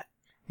get.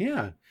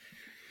 Yeah.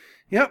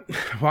 Yep.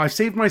 Well, I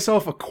saved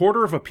myself a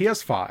quarter of a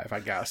PS5, I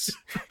guess.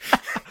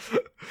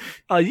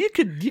 You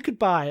could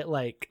buy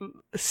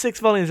 6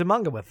 volumes of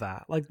manga with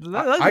that. Like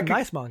that's a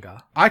nice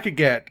manga. I could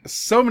get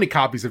so many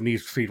copies of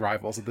Need for Speed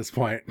Rivals at this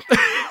point.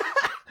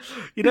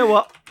 You know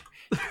what?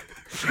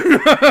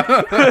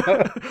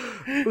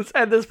 Let's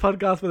end this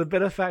podcast with a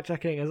bit of fact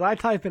checking as I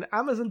type in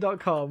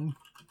Amazon.com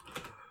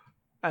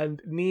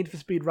and Need for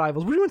Speed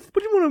Rivals. What do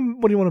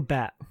you want to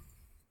bet?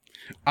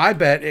 I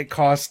bet it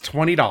costs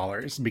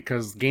 $20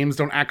 because games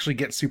don't actually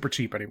get super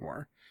cheap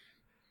anymore.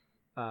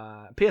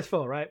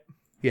 PS4, right?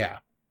 Yeah.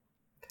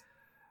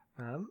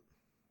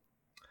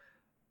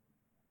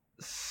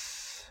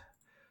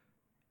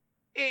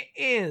 It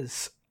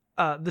is.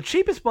 The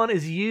cheapest one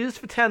is used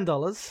for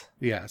 $10.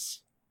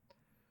 Yes.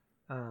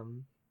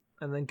 And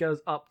then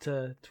goes up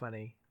to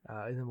 20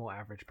 in a more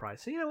average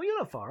price. So you're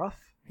not far off.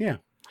 Yeah.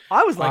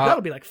 I was like,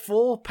 that'll be like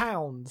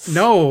 £4.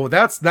 No,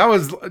 that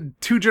was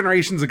 2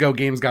 generations ago.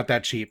 Games got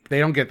that cheap. They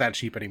don't get that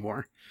cheap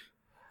anymore.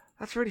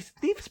 That's really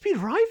Need for Speed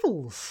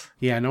Rivals.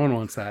 Yeah, no one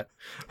wants that.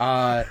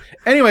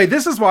 Anyway,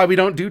 this is why we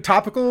don't do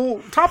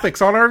topical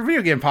topics on our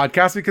video game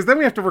podcast, because then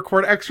we have to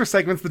record extra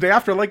segments the day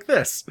after like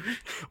this.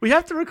 We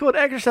have to record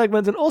extra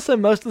segments, and also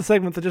most of the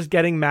segments are just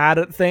getting mad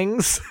at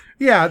things.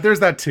 Yeah,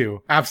 there's that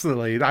too.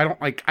 Absolutely.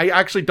 I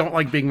actually don't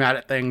like being mad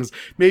at things.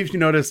 Maybe if you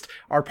noticed,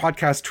 our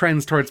podcast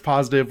trends towards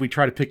positive. We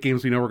try to pick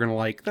games we know we're going to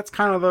like. That's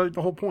kind of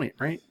the whole point,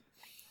 right?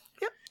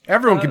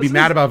 Everyone can be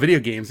mad about video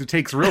games. It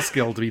takes real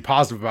skill to be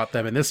positive about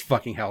them in this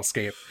fucking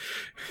hellscape.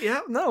 Yeah,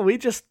 no, we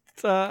just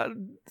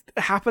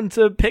happened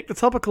to pick the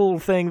topical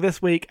thing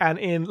this week, and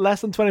in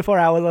less than 24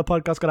 hours, our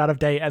podcast got out of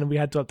date, and we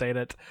had to update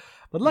it.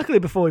 But luckily,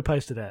 before we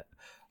posted it.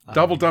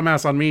 Double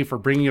dumbass on me for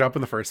bringing it up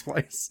in the first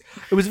place.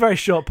 It was a very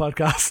short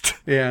podcast.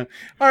 Yeah.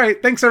 All right.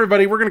 Thanks,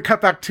 everybody. We're going to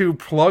cut back to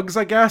plugs,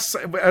 I guess,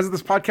 as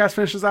this podcast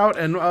finishes out,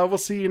 and we'll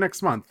see you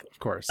next month, of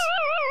course.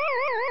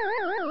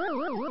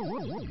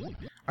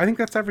 I think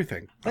that's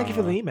everything. Thank you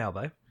for the email,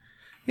 though.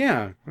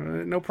 Yeah,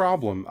 no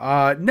problem.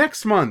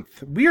 Next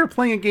month, we are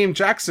playing a game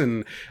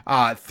Jackson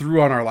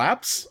threw on our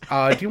laps.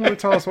 Do you want to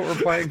tell us what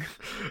we're playing?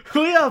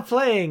 We are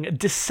playing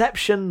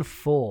Deception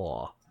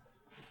 4.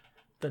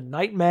 The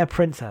Nightmare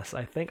Princess,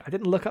 I think. I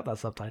didn't look up that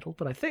subtitle,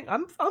 but I think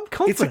I'm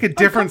confident. It's like a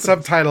different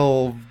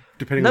subtitle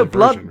depending on the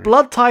version. Right?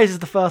 Blood Ties is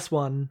the first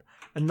one,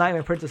 and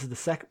Nightmare Princess is the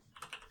second.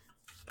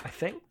 I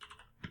think.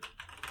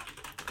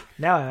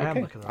 Now I am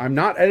looking at it. I'm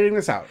not editing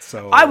this out,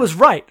 so... I was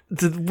right.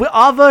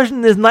 Our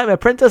version is Nightmare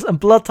Princess and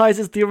Blood Ties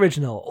is the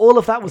original. All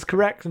of that was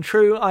correct and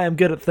true. I am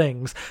good at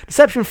things.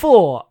 Deception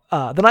 4,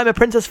 The Nightmare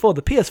Princess for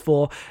the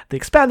PS4, the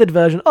expanded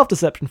version of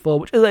Deception 4,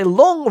 which is a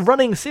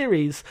long-running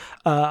series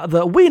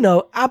that we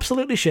know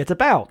absolutely shit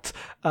about.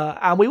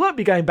 And we won't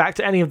be going back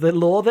to any of the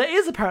lore. There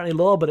is apparently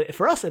lore, but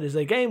for us it is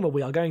a game where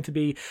we are going to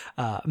be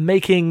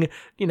making,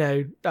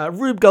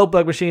 Rube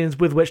Goldberg machines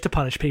with which to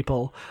punish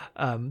people.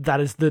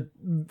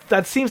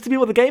 That seems to be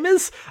what the game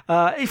is.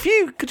 If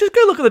you could just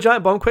go look at the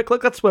Giant Bomb quick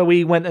look, that's where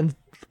we went and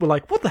were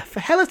like, what the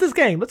hell is this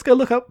game? Let's go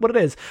look up what it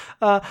is.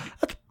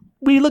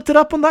 We looked it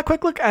up on that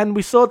quick look, and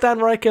we saw Dan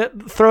Riker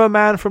throw a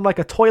man from like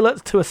a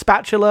toilet to a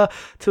spatula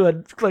to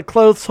a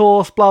clothes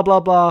horse, blah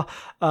blah blah,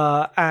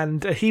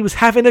 and he was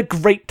having a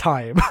great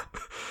time.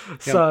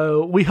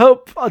 So we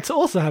hope to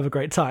also have a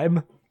great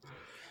time.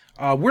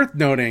 Worth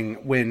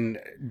noting, when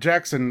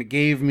Jackson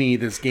gave me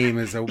this game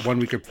as a one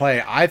we could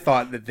play, I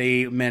thought that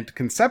they meant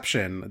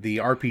Conception, the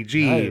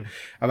RPG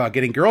about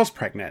getting girls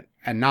pregnant,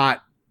 and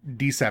not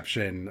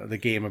Deception, the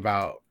game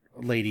about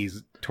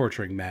ladies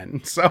torturing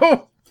men.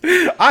 So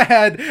I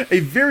had a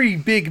very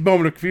big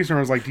moment of confusion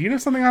where I was like, do you know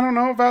something I don't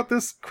know about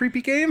this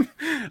creepy game?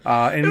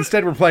 And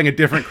instead we're playing a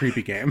different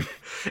creepy game.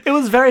 It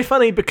was very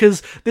funny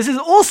because this is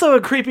also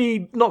a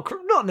creepy,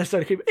 not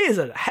necessarily creepy, it is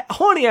a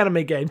horny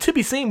anime game, to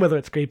be seen whether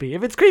it's creepy.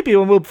 If it's creepy,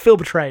 we'll feel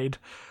betrayed.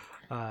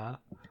 But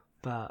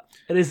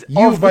it is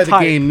you by the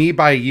game, me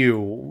by you.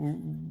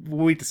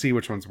 We'll wait to see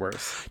which one's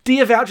worse.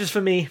 Dia vouches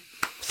for me,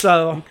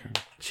 so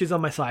she's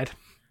on my side.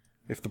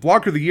 If the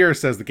blogger of the year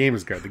says the game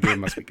is good, the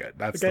game must be good.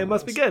 That's the game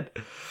must be good.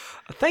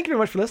 Thank you very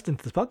much for listening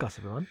to this podcast,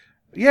 everyone.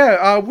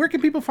 Yeah, where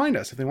can people find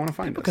us if they want to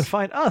find us? People can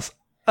find us.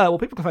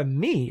 People can find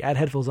me at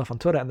Headfuls Off on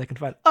Twitter, and they can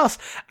find us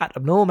at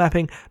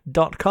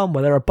abnormalmapping.com,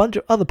 where there are a bunch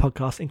of other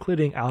podcasts,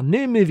 including our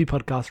new movie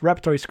podcast,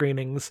 Repertory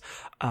Screenings.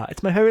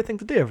 It's my favorite thing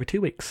to do every 2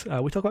 weeks.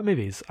 We talk about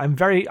movies.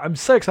 I'm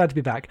so excited to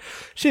be back.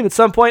 Assume at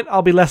some point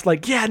I'll be less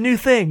like, yeah, new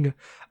thing.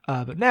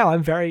 But now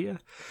I'm very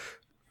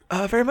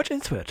much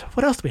into it.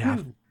 What else do we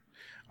have?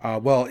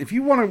 Well, if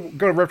you want to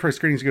go to Repertory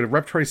Screenings, you go to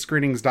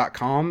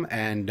repertoryscreenings.com,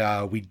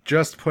 and we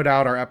just put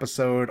out our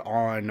episode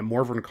on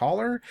Morven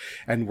Caller,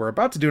 and we're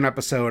about to do an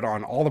episode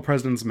on All the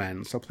President's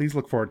Men, so please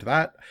look forward to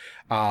that.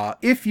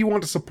 If you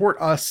want to support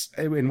us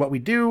in what we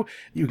do,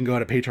 you can go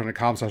to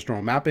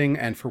patreon.com/normalmapping,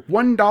 and for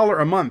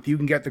 $1 a month, you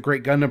can get the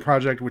Great Gundam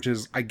Project, which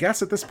is, I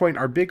guess at this point,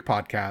 our big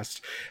podcast,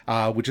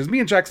 which is me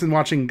and Jackson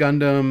watching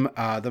Gundam,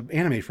 the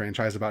anime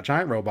franchise about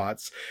giant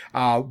robots.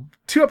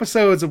 2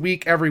 episodes a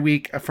week, every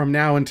week, from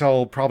now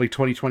until probably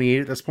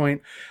 2028 at this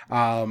point.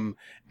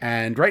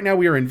 And right now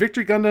we are in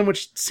Victory Gundam,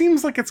 which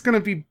seems like it's going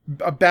to be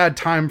a bad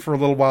time for a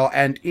little while.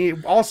 And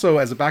also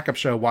as a backup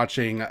show,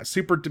 watching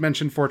Super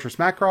Dimension Fortress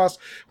Macross,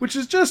 which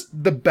is just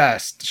the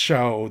best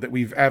show that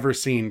we've ever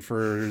seen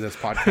for this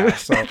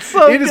podcast.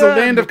 So, it is a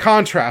land of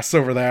contrasts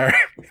over there.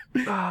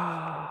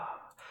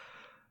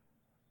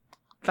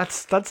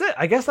 that's it.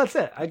 I guess that's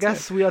it. I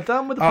guess we are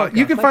done with the podcast.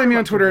 You can Thank find me you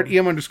on very Twitter much,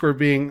 at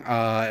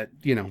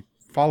em_being.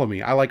 Follow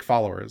me. I like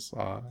followers.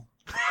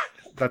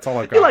 That's all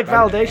I got. You like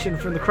validation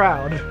from the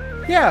crowd.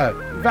 Yeah,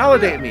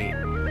 validate me.